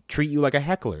would treat you like a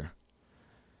heckler.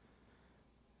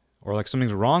 Or like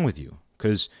something's wrong with you.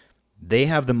 Because they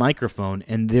have the microphone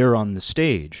and they're on the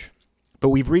stage. But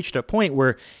we've reached a point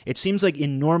where it seems like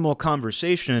in normal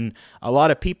conversation, a lot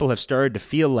of people have started to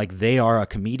feel like they are a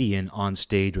comedian on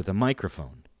stage with a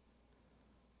microphone.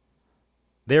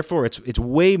 Therefore, it's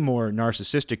way more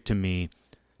narcissistic to me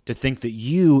to think that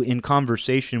you, in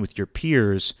conversation with your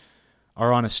peers,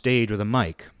 are on a stage with a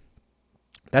mic.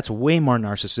 That's way more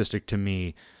narcissistic to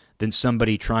me than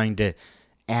somebody trying to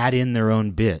add in their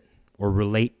own bit or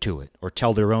relate to it or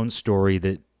tell their own story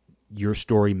that your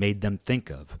story made them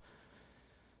think of.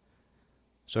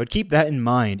 So I'd keep that in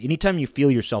mind. Anytime you feel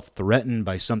yourself threatened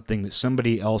by something that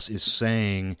somebody else is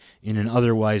saying in an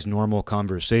otherwise normal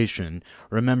conversation,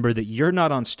 remember that you're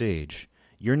not on stage.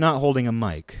 You're not holding a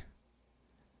mic.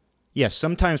 Yes,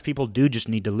 sometimes people do just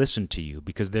need to listen to you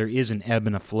because there is an ebb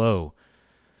and a flow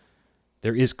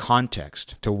There is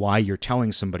context to why you're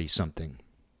telling somebody something.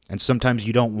 And sometimes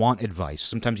you don't want advice.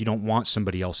 Sometimes you don't want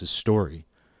somebody else's story.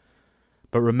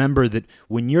 But remember that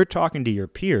when you're talking to your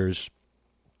peers,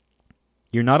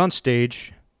 you're not on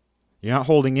stage, you're not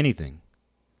holding anything.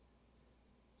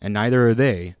 And neither are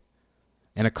they.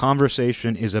 And a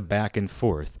conversation is a back and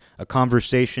forth. A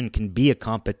conversation can be a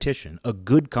competition. A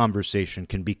good conversation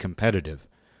can be competitive.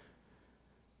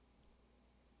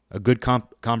 A good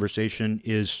conversation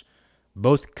is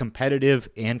both competitive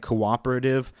and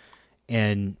cooperative,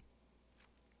 and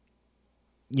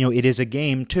it is a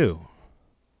game too.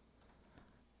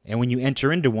 And when you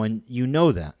enter into one, you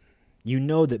know that. You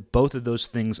know that both of those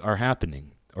things are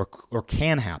happening or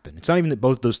can happen. It's not even that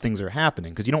both those things are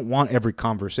happening, because you don't want every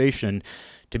conversation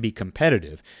to be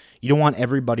competitive. You don't want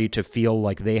everybody to feel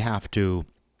like they have to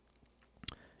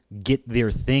get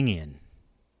their thing in.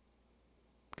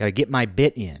 Got to get my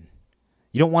bit in.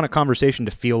 You don't want a conversation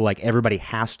to feel like everybody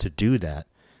has to do that.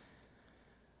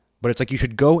 But it's like you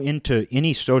should go into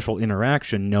any social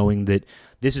interaction knowing that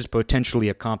this is potentially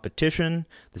a competition,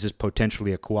 this is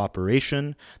potentially a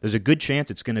cooperation. There's a good chance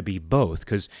it's going to be both,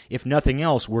 because if nothing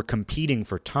else, we're competing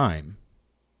for time.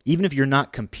 Even if you're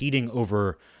not competing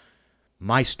over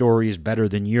my story is better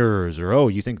than yours, or, oh,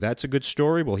 you think that's a good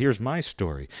story? Well, here's my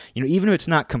story. Even if it's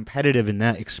not competitive in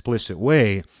that explicit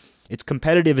way, it's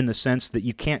competitive in the sense that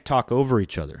you can't talk over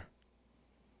each other.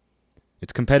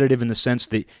 It's competitive in the sense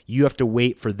that you have to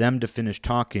wait for them to finish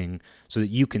talking so that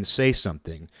you can say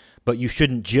something. But you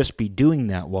shouldn't just be doing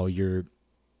that you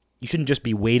shouldn't just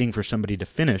be waiting for somebody to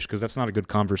finish, because that's not a good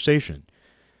conversation.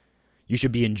 You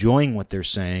should be enjoying what they're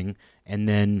saying, and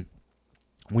then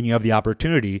when you have the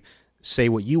opportunity, say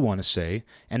what you want to say,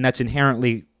 and that's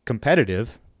inherently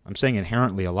competitive. I'm saying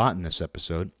inherently a lot in this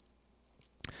episode.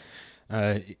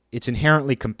 It's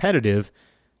inherently competitive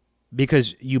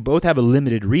because you both have a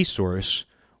limited resource,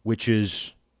 which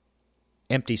is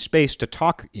empty space to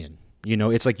talk in.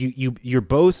 It's like you're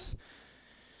both,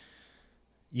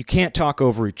 you can't talk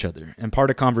over each other. And part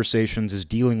of conversations is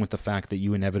dealing with the fact that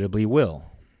you inevitably will.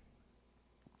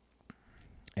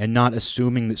 And not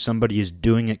assuming that somebody is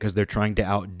doing it because they're trying to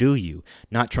outdo you.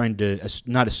 Not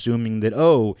assuming that,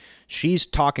 oh, she's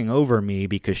talking over me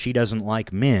because she doesn't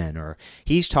like men, or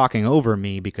he's talking over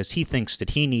me because he thinks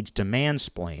that he needs to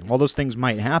mansplain. While those things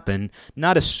might happen,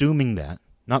 not assuming that.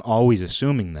 Not always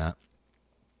assuming that.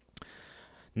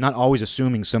 Not always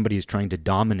assuming somebody is trying to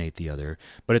dominate the other.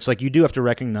 But it's like you do have to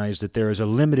recognize that there is a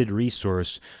limited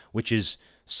resource, which is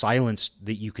silence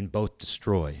that you can both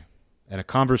destroy. And a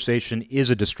conversation is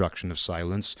a destruction of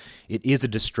silence. It is a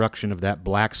destruction of that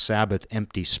Black Sabbath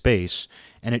empty space,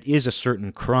 and it is a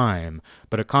certain crime,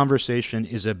 but a conversation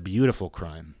is a beautiful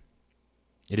crime.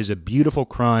 It is a beautiful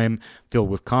crime filled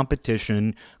with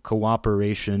competition,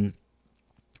 cooperation.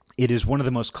 It is one of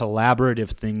the most collaborative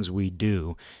things we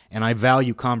do, and I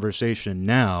value conversation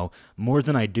now more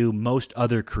than I do most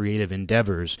other creative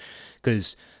endeavors,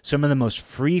 because some of the most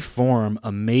free-form,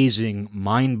 amazing,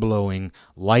 mind-blowing,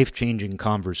 life-changing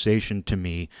conversation to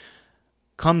me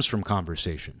comes from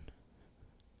conversation.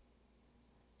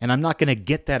 And I'm not going to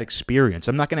get that experience.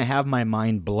 I'm not going to have my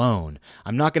mind blown.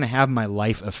 I'm not going to have my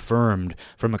life affirmed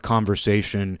from a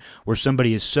conversation where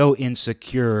somebody is so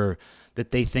insecure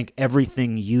that they think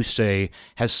everything you say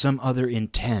has some other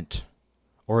intent,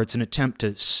 or it's an attempt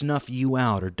to snuff you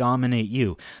out or dominate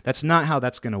you. That's not how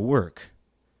that's going to work.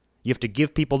 You have to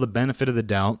give people the benefit of the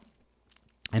doubt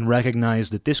and recognize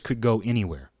that this could go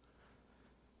anywhere.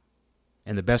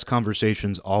 And the best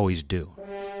conversations always do.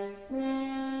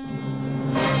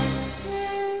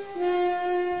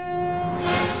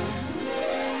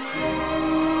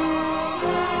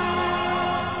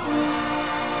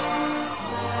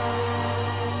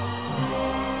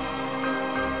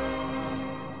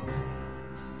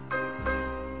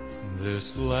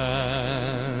 This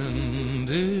land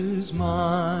is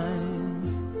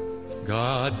mine.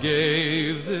 God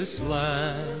gave this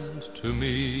land to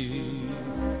me.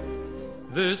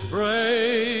 This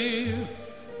brave,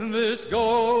 this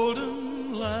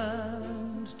golden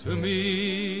land to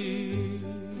me.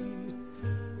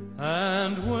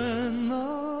 And when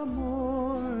the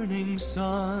morning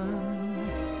sun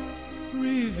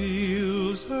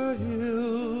reveals her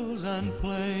hills and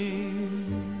plains,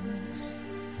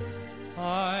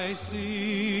 I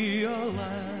see a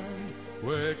land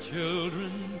where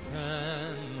children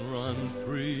can run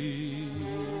free.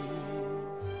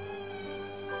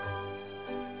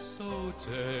 So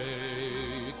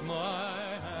take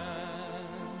my hand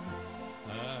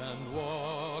and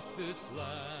walk this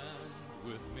land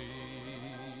with me.